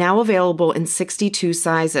skims.com, now available in 62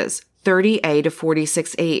 sizes, 30A to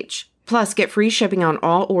 46H. Plus, get free shipping on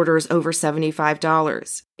all orders over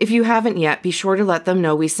 $75. If you haven't yet, be sure to let them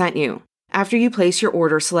know we sent you. After you place your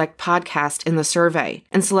order, select podcast in the survey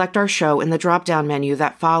and select our show in the drop-down menu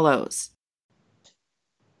that follows.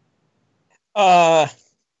 God,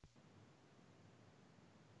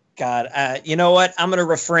 you know what? I'm going to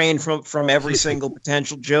refrain from every single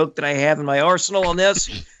potential joke that I have in my arsenal on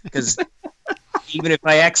this, because even if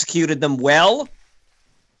I executed them well,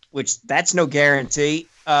 which that's no guarantee,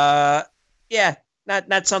 yeah,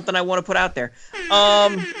 not something I want to put out there.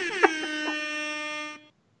 I'm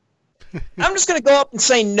just going to go up and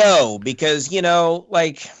say no, because,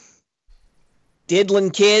 like,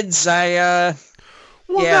 diddling kids, Well,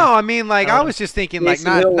 yeah. No, I mean, like, I was just thinking, like,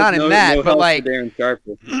 not in that, but, like,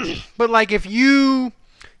 but, like, if you,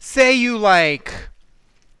 say you, like,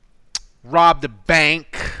 robbed a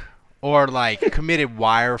bank or like committed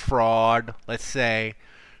wire fraud, let's say,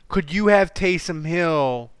 could you have Taysom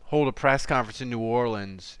Hill hold a press conference in New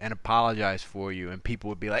Orleans and apologize for you, and people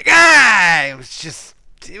would be like, it was just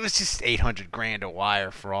 $800,000 of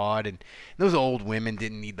wire fraud, and those old women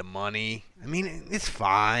didn't need the money. I mean, it's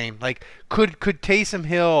fine. Like, could Taysom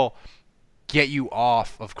Hill get you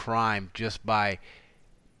off of crime just by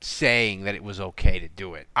saying that it was okay to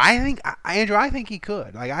do it? Andrew, I think he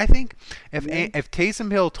could. Like, I think if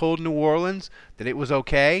Taysom Hill told New Orleans that it was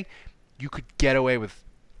okay, you could get away with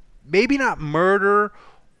maybe not murder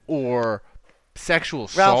or sexual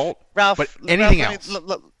assault, but anything else.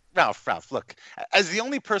 Ralph, look, as the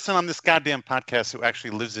only person on this goddamn podcast who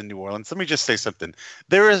actually lives in New Orleans, let me just say something.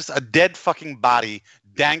 There is a dead fucking body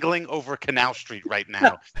dangling over Canal Street right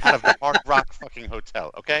now out of the Hard Rock fucking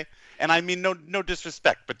hotel, okay? And I mean no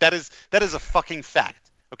disrespect, but that is a fucking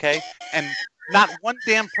fact, okay? And not one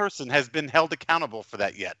damn person has been held accountable for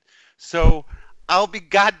that yet. So I'll be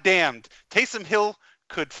goddamned. Taysom Hill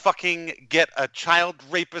could fucking get a child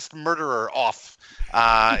rapist murderer off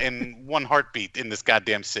in one heartbeat in this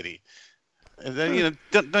goddamn city. And then,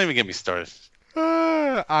 don't even get me started.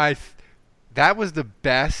 That was the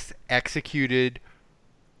best executed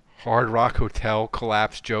Hard Rock Hotel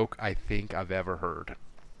collapse joke I think I've ever heard.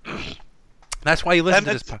 That's why you listen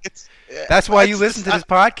to this. That's why you listen to this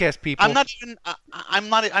podcast, people. I'm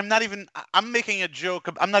making a joke.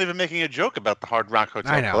 I'm not even making a joke about the Hard Rock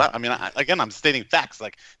Hotel. I know. I mean, I'm stating facts.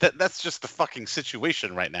 Like that's just the fucking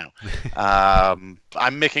situation right now. I'm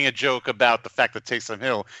making a joke about the fact that Taysom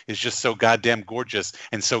Hill is just so goddamn gorgeous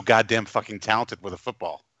and so goddamn fucking talented with a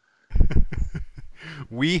football.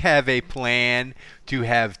 We have a plan to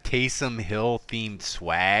have Taysom Hill themed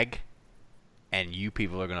swag. And you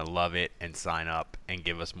people are going to love it and sign up and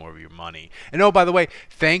give us more of your money. And oh, by the way,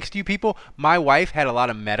 thanks to you people, my wife had a lot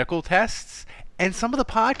of medical tests, and some of the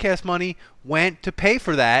podcast money went to pay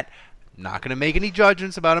for that. Not going to make any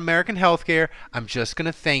judgments about American healthcare. I'm just going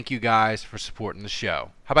to thank you guys for supporting the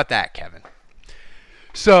show. How about that, Kevin?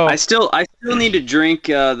 So I still need to drink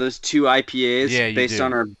those 2 IPAs based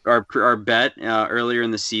on our bet earlier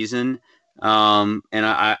in the season, and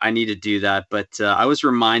I need to do that. But I was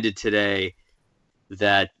reminded today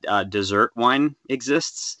that dessert wine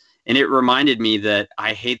exists, and it reminded me that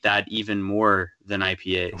I hate that even more than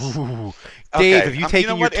IPAs. Ooh. Dave, have you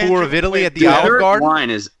taken your tour of Italy at the Olive Garden? Wine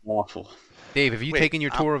is awful. Dave, have you taken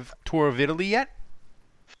your tour of Italy yet?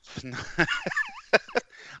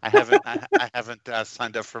 I haven't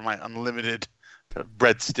signed up for my unlimited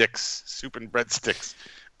breadsticks, soup and breadsticks.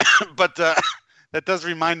 But that does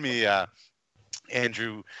remind me.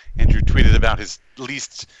 Andrew tweeted about his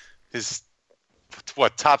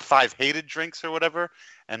top 5 hated drinks or whatever,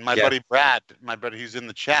 and my buddy Brad, who's in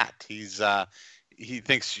the chat, he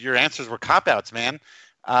thinks your answers were cop-outs, man.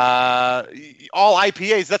 All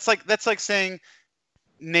IPAs. That's like saying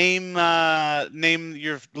name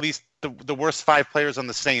your least the worst 5 players on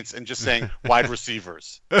the Saints and just saying wide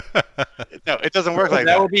receivers. No, it doesn't work like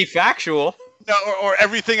that. That would be factual. No, or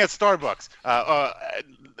everything at Starbucks.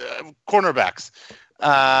 Cornerbacks.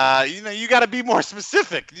 You got to be more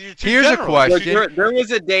specific. Here's a question. There was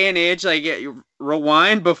a day and age, like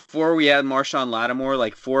rewind before we had Marshawn Lattimore,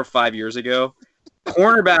 like 4 or 5 years ago.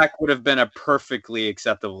 Cornerback would have been a perfectly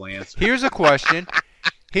acceptable answer. Here's a question.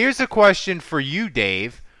 Here's a question for you,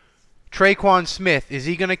 Dave. Traquan Smith, is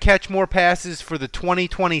he going to catch more passes for the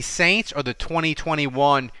 2020 Saints or the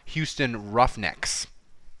 2021 Houston Roughnecks?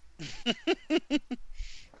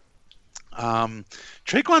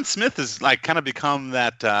 Traquan Smith has kind of become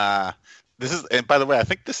that. And by the way, I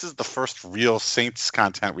think this is the first real Saints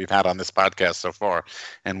content we've had on this podcast so far,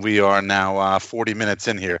 and we are now 40 minutes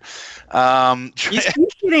in here. He's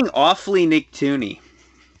getting awfully Nick Tooney.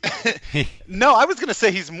 No, I was going to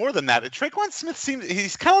say he's more than that. Traquan Smith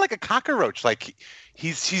he's kind of like a cockroach. Like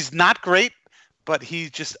he's not great, but he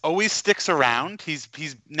just always sticks around. He's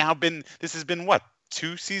now been. This has been what,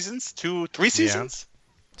 3 seasons? Yeah.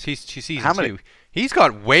 He's season 2. He's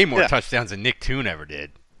got way more touchdowns than Nick Toon ever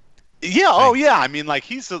did. Yeah. Oh, yeah. I mean,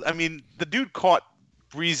 the dude caught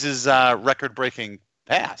Breeze's record-breaking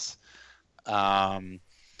pass. I don't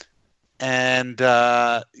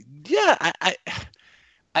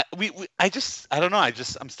know.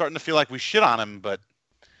 I'm starting to feel like we shit on him, but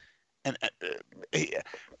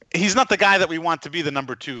he's not the guy that we want to be the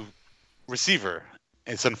number 2 receiver.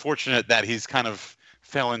 It's unfortunate that he's kind of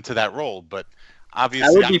fell into that role, but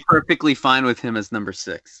obviously, I would be perfectly fine with him as number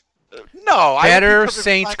 6. No, better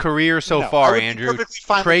Saints career so far, Andrew.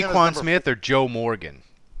 Traquan Smith or Joe Morgan?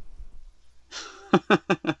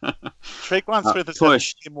 Traquan Smith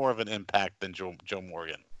has had more of an impact than Joe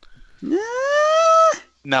Morgan.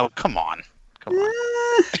 No, come on. I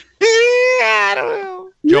don't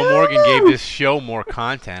know. Joe Morgan gave this show more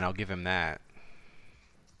content. I'll give him that.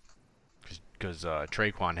 Because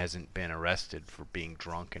Traquan hasn't been arrested for being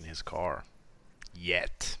drunk in his car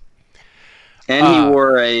yet. And he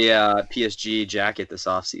wore a PSG jacket this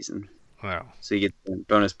offseason. Wow. So you get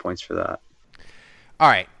bonus points for that. All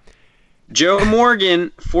right. Joe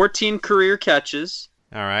Morgan, 14 career catches.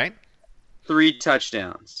 All right. 3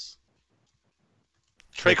 touchdowns.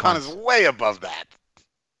 Traquan is way above that.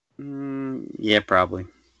 Yeah, probably.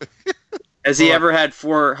 Has he ever had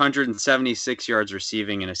 476 yards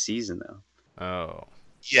receiving in a season, though? Oh.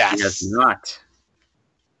 Yes. He has not.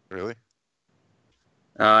 Really?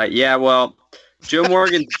 Yeah, well, Joe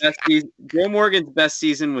Morgan's best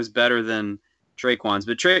season was better than Traquan's,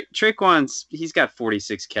 but Traquan's, he's got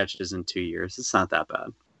 46 catches in 2 years. It's not that bad.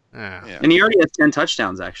 Yeah. And he already has 10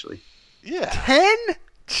 touchdowns, actually. Yeah. 10?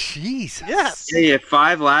 Jesus. Yes. Yeah, he had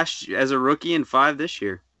 5 last year as a rookie and 5 this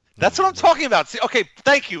year. That's what I'm talking about. See, okay,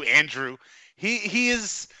 thank you, Andrew. He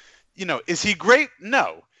is, is he great?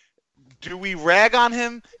 No. Do we rag on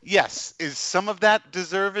him? Yes. Is some of that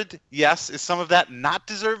deserved? Yes. Is some of that not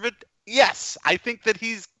deserved? Yes. I think that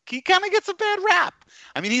he kind of gets a bad rap.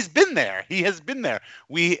 I mean, he's been there. He has been there.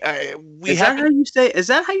 Is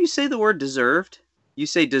that how you say the word deserved? You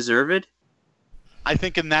say deserved? I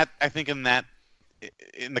think in the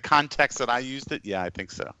context that I used it, yeah, I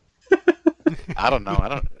think so. I don't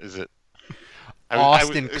know. Is it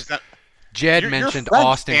Austin? Jed mentioned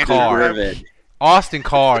Austin Carr. Austin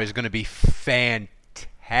Carr is going to be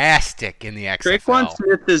fantastic in the XFL. Traquan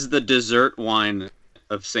Smith is the dessert wine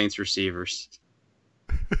of Saints receivers.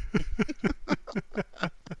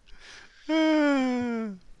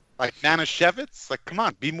 Like Nanashevitz? Like, come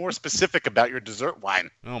on, be more specific about your dessert wine.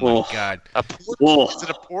 Oh my God! A port? Is it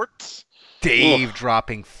a port? Dave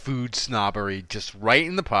dropping food snobbery just right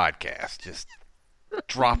in the podcast, just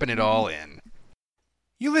dropping it all in.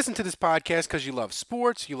 You listen to this podcast because you love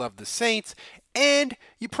sports, you love the Saints, and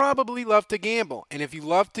you probably love to gamble. And if you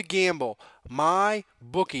love to gamble,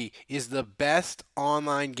 MyBookie is the best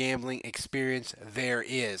online gambling experience there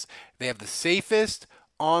is. They have the safest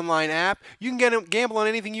online app. You can gamble on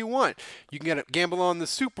anything you want. You can gamble on the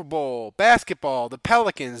Super Bowl, basketball, the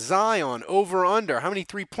Pelicans, Zion, over under, how many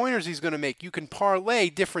three-pointers he's going to make. You can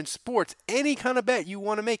parlay different sports, any kind of bet you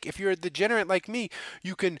want to make. If you're a degenerate like me,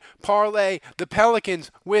 you can parlay the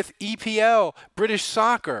Pelicans with EPL, British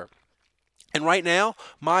soccer. And right now,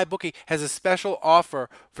 MyBookie has a special offer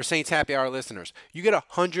for Saints Happy Hour listeners. You get a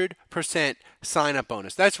 100% sign-up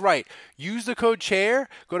bonus. That's right. Use the code CHAIR,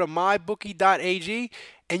 go to mybookie.ag,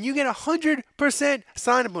 and you get a 100%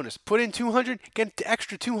 sign-up bonus. Put in $200, get an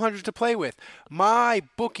extra $200 to play with.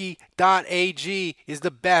 mybookie.ag is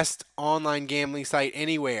the best online gambling site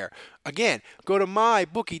anywhere. Again, go to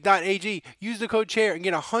mybookie.ag, use the code CHAIR, and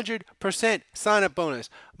get a 100% sign-up bonus.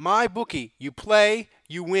 MyBookie, you play,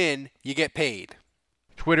 you win, you get paid.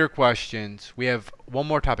 Twitter questions. We have one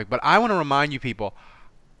more topic, but I want to remind you people,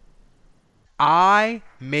 I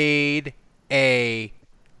made a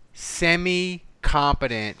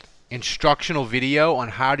semi-competent instructional video on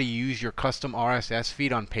how to use your custom RSS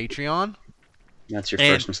feed on Patreon. That's your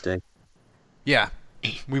first mistake. Yeah.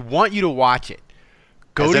 We want you to watch it.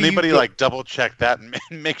 Has anybody double check that and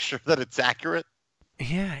make sure that it's accurate?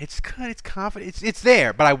 Yeah, it's good. It's confident. It's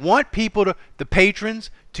there. But I want people the patrons,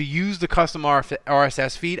 to use the custom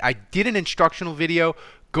RSS feed. I did an instructional video.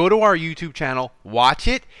 Go to our YouTube channel, watch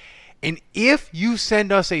it, and if you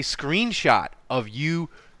send us a screenshot of you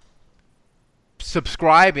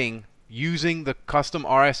subscribing using the custom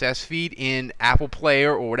RSS feed in Apple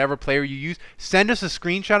Player or whatever player you use, send us a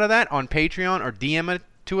screenshot of that on Patreon or DM it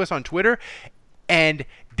to us on Twitter. And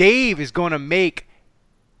Dave is going to make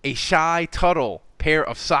a Shy Tuttle pair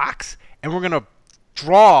of socks, and we're going to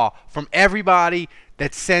draw from everybody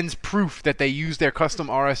that sends proof that they use their custom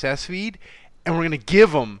RSS feed, and we're going to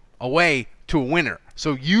give them away to a winner.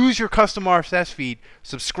 So use your custom RSS feed,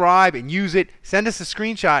 subscribe, and use it. Send us a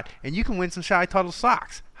screenshot, and you can win some Shy Tuttle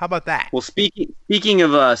socks. How about that? Well, speaking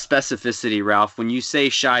of specificity, Ralph, when you say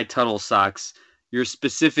Shy Tuttle socks, you're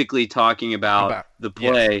specifically talking about the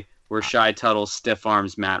play where Shy Tuttle stiff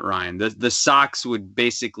arms Matt Ryan. The socks would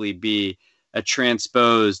basically be a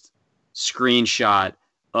transposed screenshot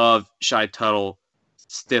of Shy Tuttle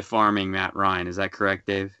stiff arming Matt Ryan. Is that correct,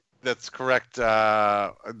 Dave? That's correct.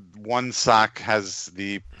 One sock has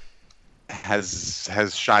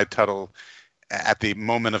Shy Tuttle at the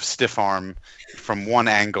moment of stiff arm from one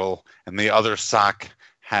angle, and the other sock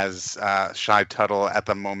has Shy Tuttle at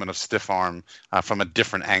the moment of stiff arm from a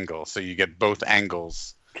different angle. So you get both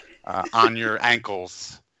angles on your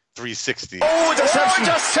ankles 360. Oh,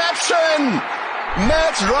 interception!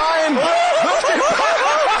 Matt Ryan wirft den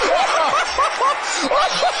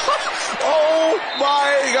Oh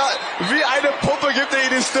mein Gott, wie eine Puppe gibt ihn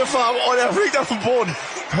den Stiffarm und fliegt auf den Boden.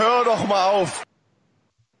 Hör doch mal auf.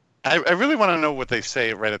 I really want to know what they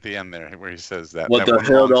say right at the end there, where he says that. What that the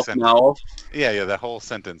hell doch mal auf? Yeah, that whole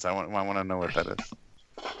sentence. I want to know what that is.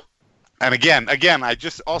 And again, I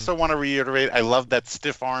just also want to reiterate, I love that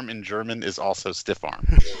stiff arm in German is also stiff arm.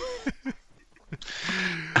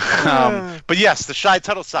 But yes, the Shy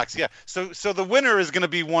Tuttle socks. Yeah. So the winner is going to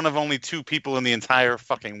be one of only 2 people in the entire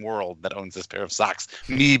fucking world that owns this pair of socks.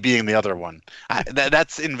 Me being the other one.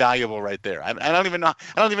 That's invaluable right there. I don't even know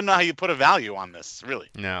how you put a value on this. Really.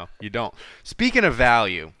 No, you don't. Speaking of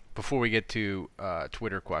value, before we get to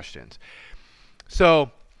Twitter questions,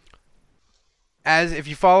 so if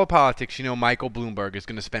you follow politics, you know Michael Bloomberg is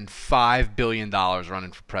going to spend $5 billion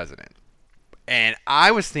running for president. And I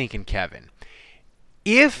was thinking, Kevin,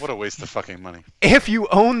 what a waste of fucking money. If you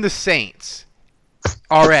own the Saints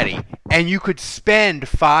already and you could spend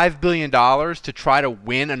 $5 billion to try to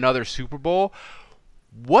win another Super Bowl,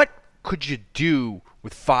 what could you do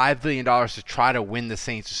with $5 billion to try to win the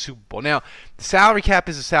Saints a Super Bowl? Now, the salary cap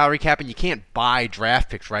is a salary cap and you can't buy draft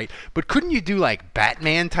picks, right? But couldn't you do like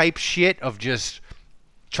Batman type shit of just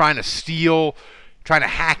trying to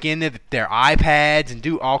hack into their iPads and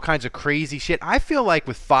do all kinds of crazy shit? I feel like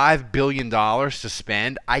with $5 billion to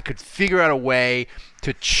spend, I could figure out a way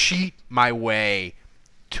to cheat my way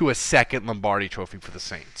to a second Lombardi trophy for the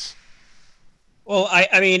Saints. Well, I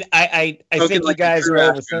think you guys are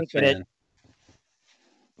overthinking it.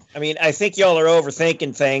 I mean, I think y'all are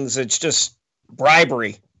overthinking things. It's just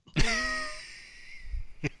bribery. I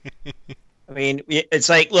mean, it's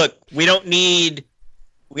like, look, we don't need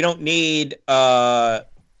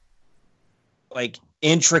like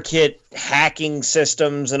intricate hacking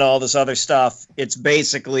systems and all this other stuff. It's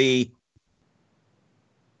basically,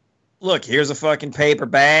 look, here's a fucking paper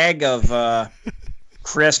bag of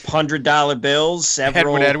crisp $100 bills,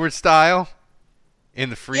 several Edward Edwards style in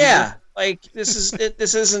the freezer. Yeah, like this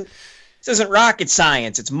isn't rocket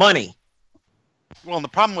science. It's money. Well, and the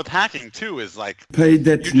problem with hacking too is like pay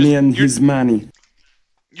that man his money.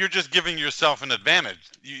 You're just giving yourself an advantage.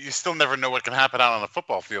 You still never know what can happen out on the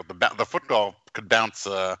football field. The football could bounce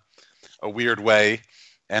a weird way,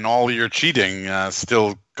 and all your cheating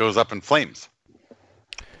still goes up in flames.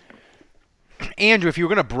 Andrew, if you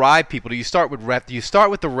were going to bribe people, do you start with the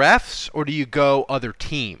refs or do you go other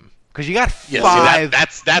team? Because you got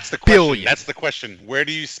that's the question. Billion. That's the question. Where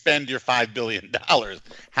do you spend your $5 billion?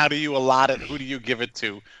 How do you allot it? Who do you give it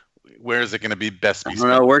to? Where is it going to be best? I don't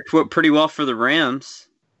know. It worked pretty well for the Rams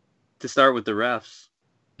to start with the refs.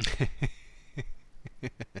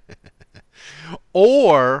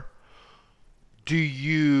 Or do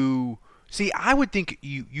you see? I would think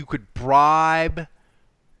you could bribe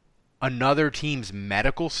another team's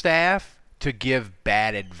medical staff to give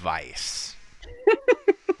bad advice.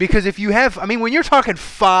 Because if you have, I mean, when you're talking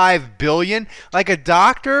 $5 billion, like a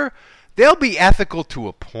doctor, they'll be ethical to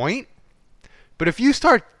a point. But if you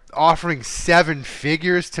start offering 7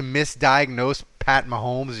 figures to misdiagnose Pat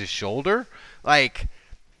Mahomes' shoulder, like,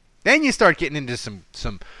 then you start getting into some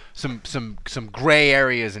gray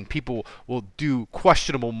areas, and people will do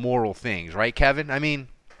questionable moral things, right, Kevin? I mean,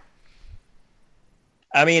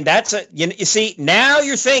 that's you see, now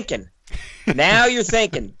you're thinking. Now you're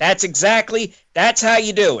thinking. That's how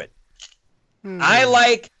you do it. I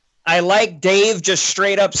like Dave just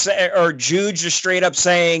straight up or Jude just straight up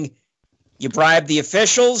saying you bribe the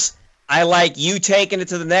officials. I like you taking it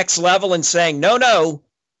to the next level and saying, no,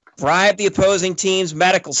 bribe the opposing team's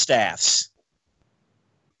medical staffs.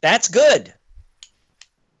 That's good.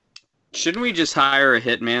 Shouldn't we just hire a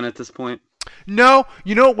hitman at this point? No.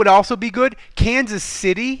 You know what would also be good? Kansas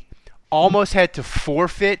City almost had to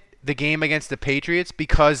forfeit the game against the Patriots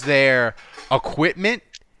because their equipment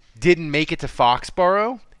didn't make it to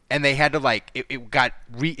Foxborough, and they had to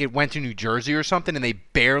it went to New Jersey or something, and they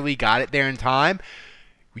barely got it there in time.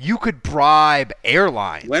 You could bribe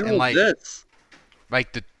airlines. When was this?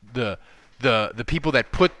 Like the people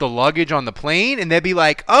that put the luggage on the plane, and they'd be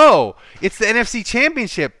like, "Oh, it's the NFC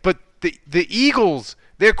Championship, but the Eagles,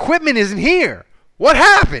 their equipment isn't here. What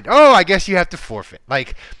happened? Oh, I guess you have to forfeit."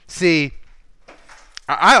 Like, see,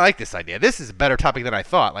 I like this idea. This is a better topic than I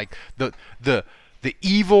thought. Like the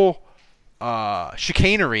evil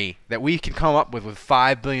chicanery that we can come up with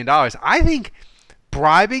 $5 billion. I think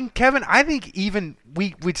bribing, Kevin, I think even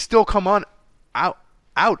we'd still come out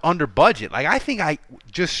under budget. Like, I think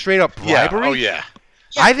just straight up bribery. Yeah. Oh yeah.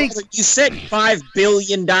 I think you said $5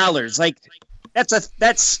 billion. Like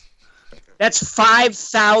that's That's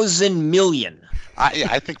 5,000 million.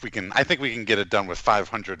 I think we can get it done with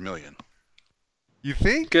 500 million. You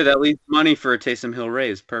think? Good. That leaves money for a Taysom Hill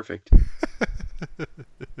raise. Perfect.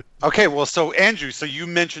 Okay, well, so Andrew, so you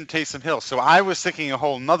mentioned Taysom Hill. So I was thinking a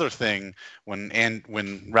whole nother thing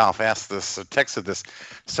when Ralph asked this, or texted this.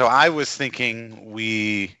 So I was thinking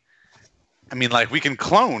we can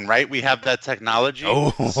clone, right? We have that technology.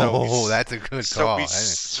 That's a good call.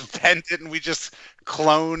 So didn't we just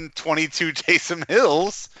clone 22 Taysom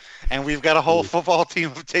Hills, and we've got a whole football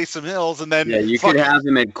team of Taysom Hills, and then you could have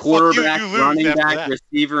them at quarterback, running back,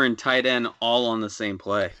 receiver, and tight end all on the same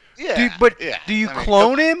play. Yeah, do you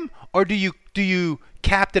clone him, or do you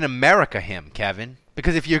Captain America him, Kevin?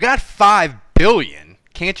 Because if you got $5 billion,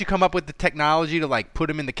 can't you come up with the technology to like put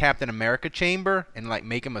him in the Captain America chamber and like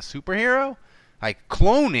make him a superhero? Like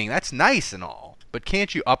cloning, that's nice and all, but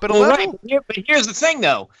can't you up it a level? Right. But here's the thing,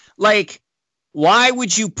 though. Like, why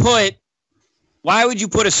would you put a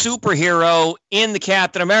superhero in the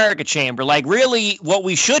Captain America chamber? Like, really, what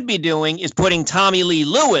we should be doing is putting Tommy Lee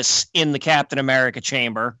Lewis in the Captain America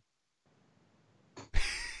chamber.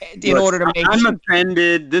 I'm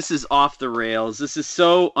offended. This is off the rails. This is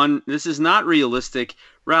this is not realistic.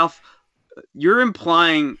 Ralph, you're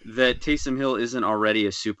implying that Taysom Hill isn't already a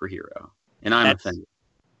superhero, and I'm offended.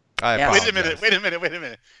 Wait a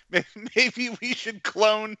minute. Maybe we should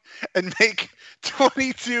clone and make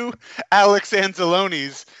 22 Alex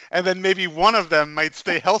Anzalonis, and then maybe one of them might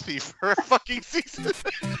stay healthy for a fucking season.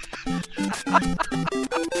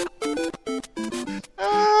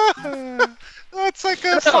 That's like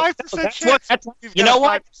a 5% chance. You know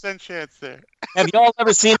what? 5% chance there. Have y'all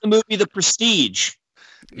ever seen the movie The Prestige?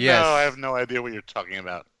 Yes. No, I have no idea what you're talking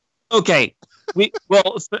about. Okay. Fuck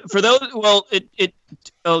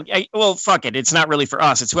it. It's not really for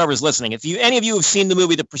us. It's whoever's listening. If any of you have seen the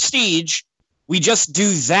movie The Prestige, we just do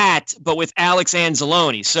that, but with Alex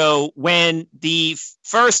Anzalone. So when the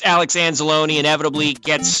first Alex Anzalone inevitably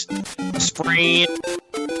gets a sprain,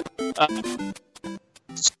 or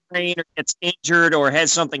gets injured or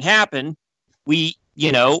has something happen, we,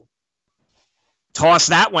 toss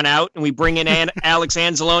that one out and we bring in Alex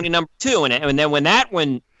Anzalone number 2. And then when that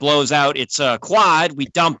one blows out, it's a quad. We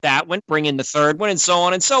dump that one, bring in the third one, and so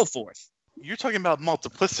on and so forth. You're talking about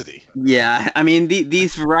multiplicity. Yeah, I mean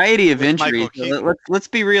these variety of injuries. Let's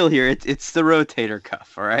be real here. It's the rotator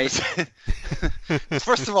cuff, all right.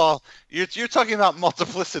 First of all, you're talking about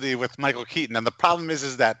multiplicity with Michael Keaton, and the problem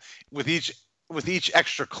is that with each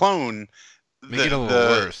extra clone,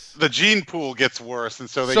 the gene pool gets worse, and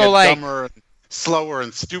so they get dumber and slower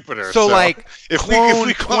and stupider. So like, if we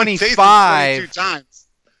clone 25 times,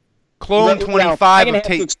 clone 25 of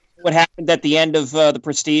Taysom. What happened at the end of The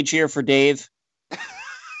Prestige here for Dave?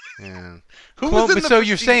 Yeah.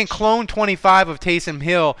 You're saying clone 25 of Taysom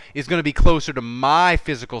Hill is going to be closer to my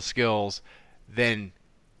physical skills than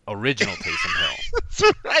original Taysom Hill.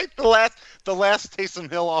 That's right. The last Taysom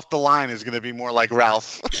Hill off the line is going to be more like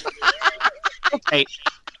Ralph. Okay.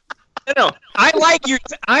 No, I like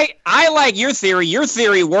your theory. Your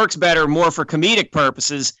theory works better more for comedic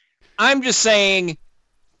purposes. I'm just saying,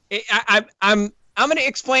 I'm going to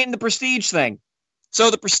explain the Prestige thing.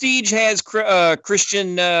 So the Prestige has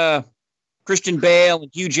Christian Bale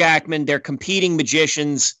and Hugh Jackman. They're competing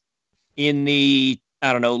magicians in the,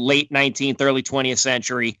 late 19th, early 20th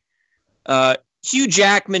century. Hugh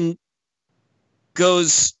Jackman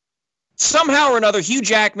goes, somehow or another, Hugh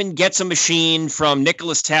Jackman gets a machine from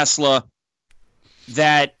Nikola Tesla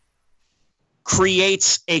that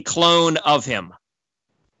creates a clone of him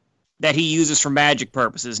that he uses for magic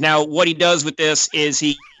purposes. Now, what he does with this is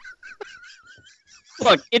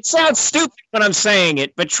look, it sounds stupid when I'm saying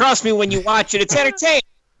it, but trust me, when you watch it, it's entertaining.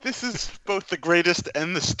 This is both the greatest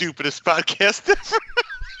and the stupidest podcast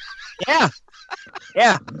ever.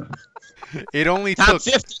 Yeah. It only Top took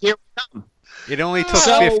 50 here we come. It only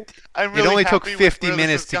took 50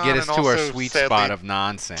 minutes to get us to our sweet spot of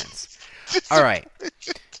nonsense. All right.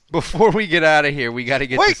 Before we get out of here, we got to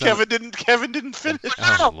get. Wait, Kevin didn't finish.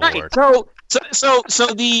 Oh, Lord. Right. So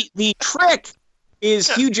the trick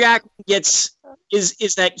is Hugh Jackman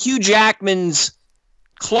is that Hugh Jackman's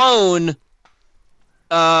clone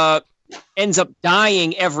ends up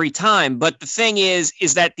dying every time. But the thing is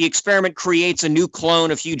that the experiment creates a new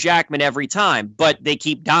clone of Hugh Jackman every time, but they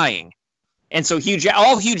keep dying. And so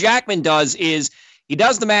all Hugh Jackman does is he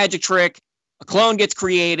does the magic trick, a clone gets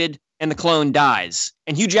created, and the clone dies.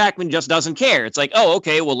 And Hugh Jackman just doesn't care. It's like, oh,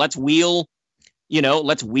 okay, well, let's wheel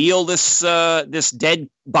this dead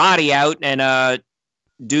body out and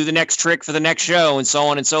do the next trick for the next show, and so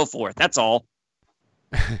on and so forth. That's all.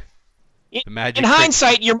 In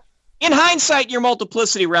hindsight, In hindsight, your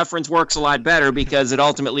multiplicity reference works a lot better because it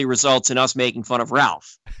ultimately results in us making fun of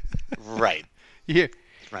Ralph. Right. Yeah.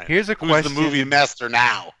 Right. Here's a Who's question. the movie master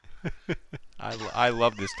now? I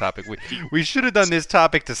love this topic. We should have done this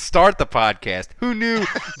topic to start the podcast. Who knew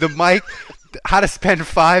how to spend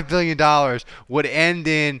 $5 billion would end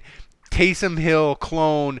in Taysom Hill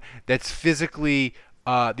clone that's physically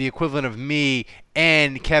the equivalent of me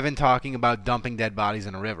and Kevin talking about dumping dead bodies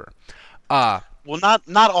in a river. Well,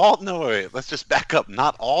 not all. No, wait. Let's just back up.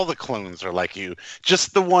 Not all the clones are like you.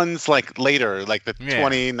 Just the ones like later, like the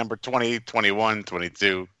 20, number 20, 21,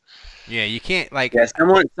 22. Yeah, you can't like. Yeah,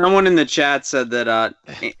 someone in the chat said that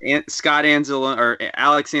Scott Anzalone or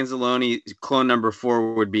Alex Anzalone clone number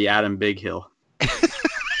 4 would be Adam Big Hill.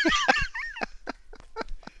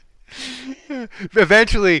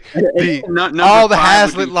 Eventually, all the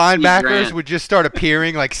Hazlitt linebackers would just start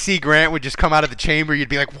appearing. Like C. Grant would just come out of the chamber. You'd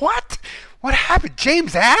be like, "What? What happened?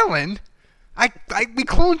 James Allen? We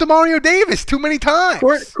cloned Demario Davis too many times.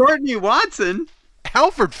 Courtney Watson,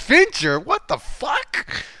 Alfred Fincher. What the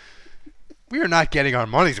fuck? We are not getting our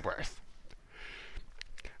money's worth."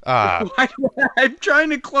 I'm trying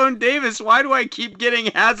to clone Davis. Why do I keep getting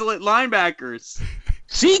Hazlitt linebackers?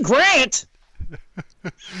 C. Grant.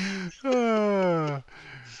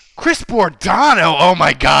 Chris Bordano. Oh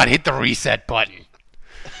my God! Hit the reset button.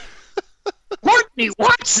 Courtney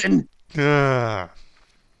Watson.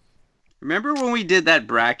 Remember when we did that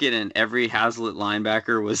bracket and every Hazlitt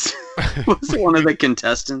linebacker was one of the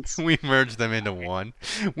contestants? We merged them into one.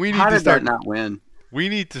 How did that not win? We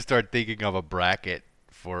need to start thinking of a bracket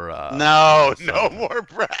for. No more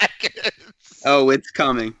brackets. Oh, it's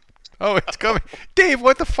coming. Oh, it's coming. Dave,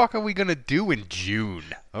 what the fuck are we going to do in June?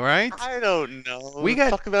 All right? I don't know. We got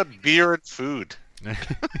talk about beer and food.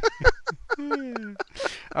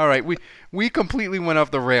 All right. We completely went off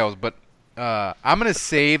the rails, but I'm going to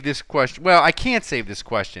save this question. Well, I can't save this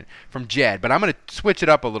question from Jed, but I'm going to switch it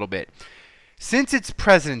up a little bit. Since it's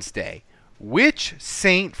President's Day, which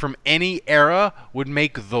saint from any era would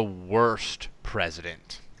make the worst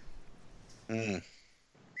president? Jeremy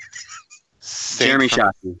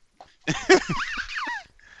Shockey.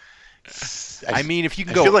 I mean, if you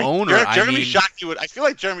can go owner, Shockey would. I feel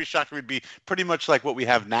like Jeremy Shockey would be pretty much like what we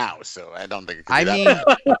have now. So I don't think it could be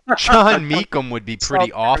that. John Meekum would be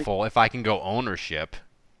pretty awful if I can go ownership.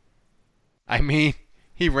 I mean,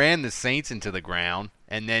 he ran the Saints into the ground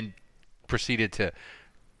and then proceeded to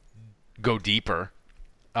go deeper.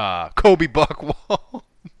 Kobe Buckwall.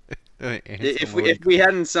 If we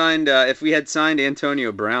hadn't signed, if we had signed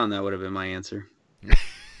Antonio Brown, that would have been my answer.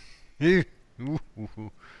 I'm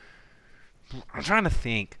trying to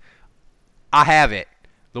think. I have it.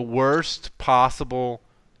 The worst possible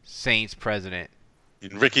Saints president.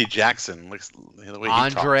 Ricky Jackson looks the way he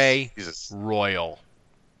Andre talks. Royal.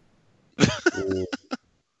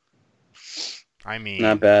 I mean,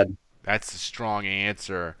 not bad. That's a strong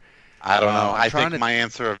answer. I don't know. I think my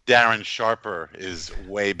answer of Darren Sharper is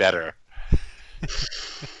way better.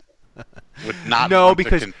 Would not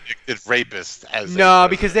because the convicted rapist as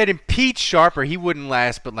because they'd impeach Sharper. He wouldn't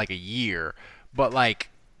last but like a year. But like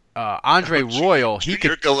Andre Royal, he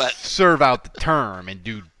could serve out the term and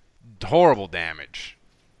do horrible damage.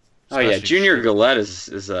 Oh yeah, Junior Gillette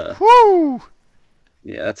is a. Woo!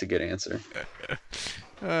 Yeah, that's a good answer.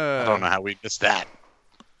 I don't know how we missed that.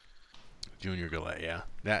 Junior Gillette, yeah.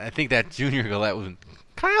 I think that Junior Gillette was.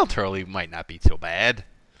 Kyle Turley might not be so bad.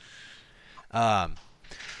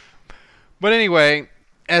 But anyway,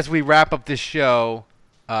 as we wrap up this show,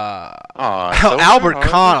 Albert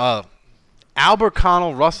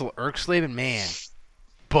Connell, Russell Erxleben, man,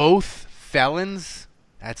 both felons.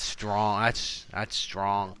 That's strong. That's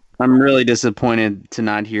strong. I'm really disappointed to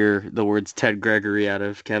not hear the words Ted Gregory out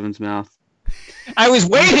of Kevin's mouth. I was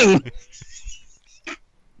waiting.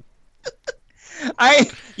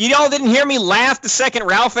 You all didn't hear me laugh the second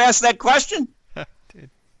Ralph asked that question?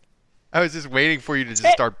 I was just waiting for you to just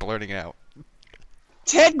start blurting out.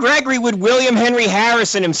 Ted Gregory would William Henry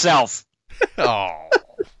Harrison himself. Oh.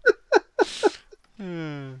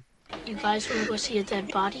 You guys want to go see a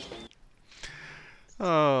dead body?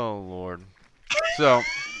 Oh, Lord. So.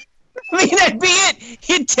 I mean, that'd be it.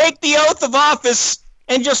 He'd take the oath of office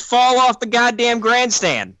and just fall off the goddamn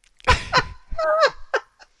grandstand.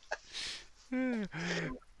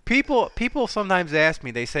 People sometimes ask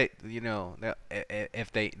me, they say,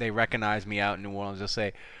 if they recognize me out in New Orleans, they'll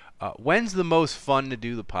say, when's the most fun to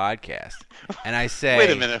do the podcast? And I say,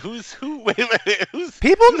 wait a minute, who's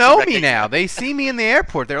people know me now. They see me in the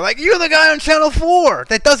airport. They're like, you're the guy on Channel 4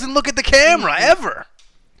 that doesn't look at the camera ever.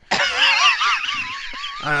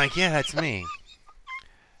 I'm like, yeah, that's me.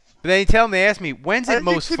 But they ask me, when's it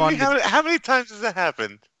most fun? How many times has that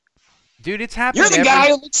happened? Dude, it's happened. You're the guy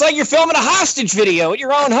who looks like you're filming a hostage video at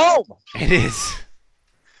your own home. It is.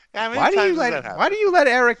 Why do you let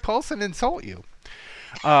Eric Paulson insult you?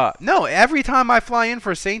 No, every time I fly in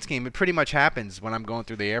for a Saints game, it pretty much happens when I'm going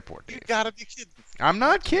through the airport. You gotta be kidding. I'm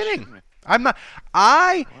not kidding.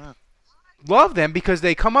 I love them because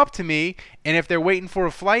they come up to me, and if they're waiting for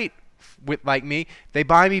a flight like me, they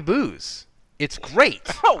buy me booze. It's great.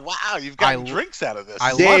 Oh, wow. You've gotten drinks out of this.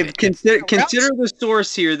 Dave, consider the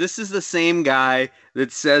source here. This is the same guy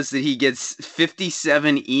that says that he gets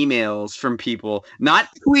 57 emails from people. Not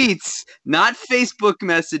tweets, not Facebook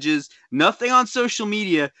messages, nothing on social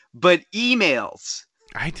media, but emails.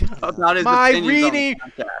 I do. About his My opinions reading,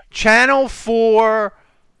 on the podcast. Channel 4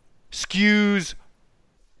 skews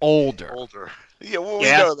older. Yeah, well, we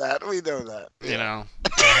know that. We know that. You know,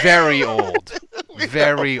 very old.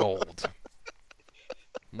 Very old.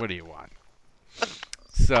 What do you want?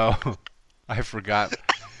 So, I forgot.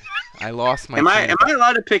 I lost my. Am I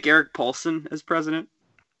allowed to pick Eric Paulson as president?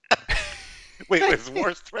 Wait, his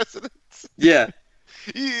worst president? Yeah.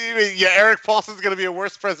 Eric Paulson's going to be a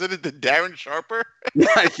worse president than Darren Sharper? Yeah,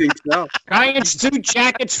 I think so. Giants suit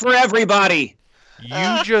jackets for everybody.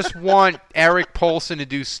 You just want Eric Paulson to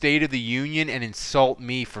do State of the Union and insult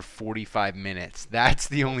me for 45 minutes. That's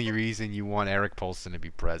the only reason you want Eric Paulson to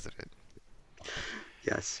be president.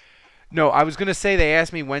 Yes. No, I was going to say they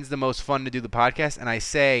asked me when's the most fun to do the podcast, and I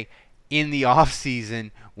say in the off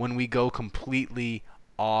season when we go completely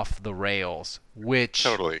off the rails, which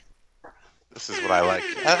totally. This is what I like.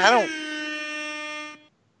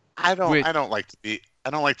 I don't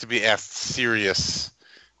like to be asked serious,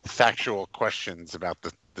 factual questions about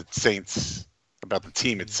the Saints, about the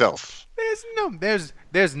team itself. There's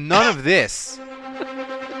none of this.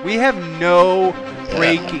 We have no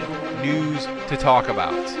breaking news to talk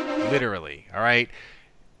about, literally. All right.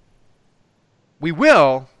 We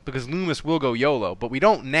will because Loomis will go YOLO, but we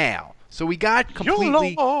don't now. So we got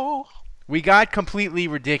completely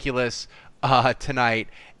ridiculous tonight,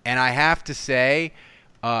 and I have to say,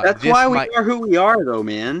 that's why we are who we are, though,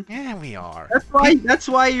 man. Yeah, we are. That's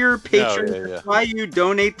why you're a patron. Yeah. That's why you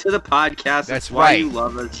donate to the podcast. That's why you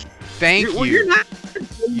love us. Thank you. You're not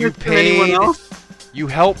you paid. Anyone else. You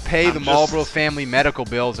help pay the Marlboro family medical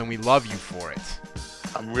bills, and we love you for it.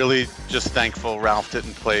 I'm really just thankful Ralph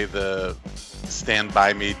didn't play the Stand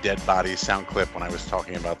By Me Dead Body sound clip when I was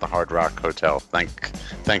talking about the Hard Rock Hotel. Thank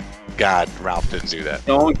God Ralph didn't do that.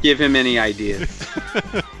 Don't give him any ideas.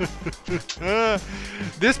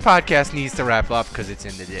 This podcast needs to wrap up because it's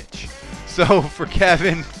in the ditch. So for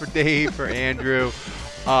Kevin, for Dave, for Andrew,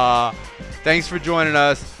 thanks for joining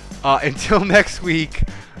us. Until next week,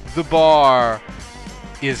 the bar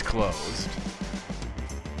is closed.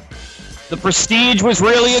 The Prestige was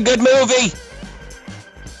really a good movie.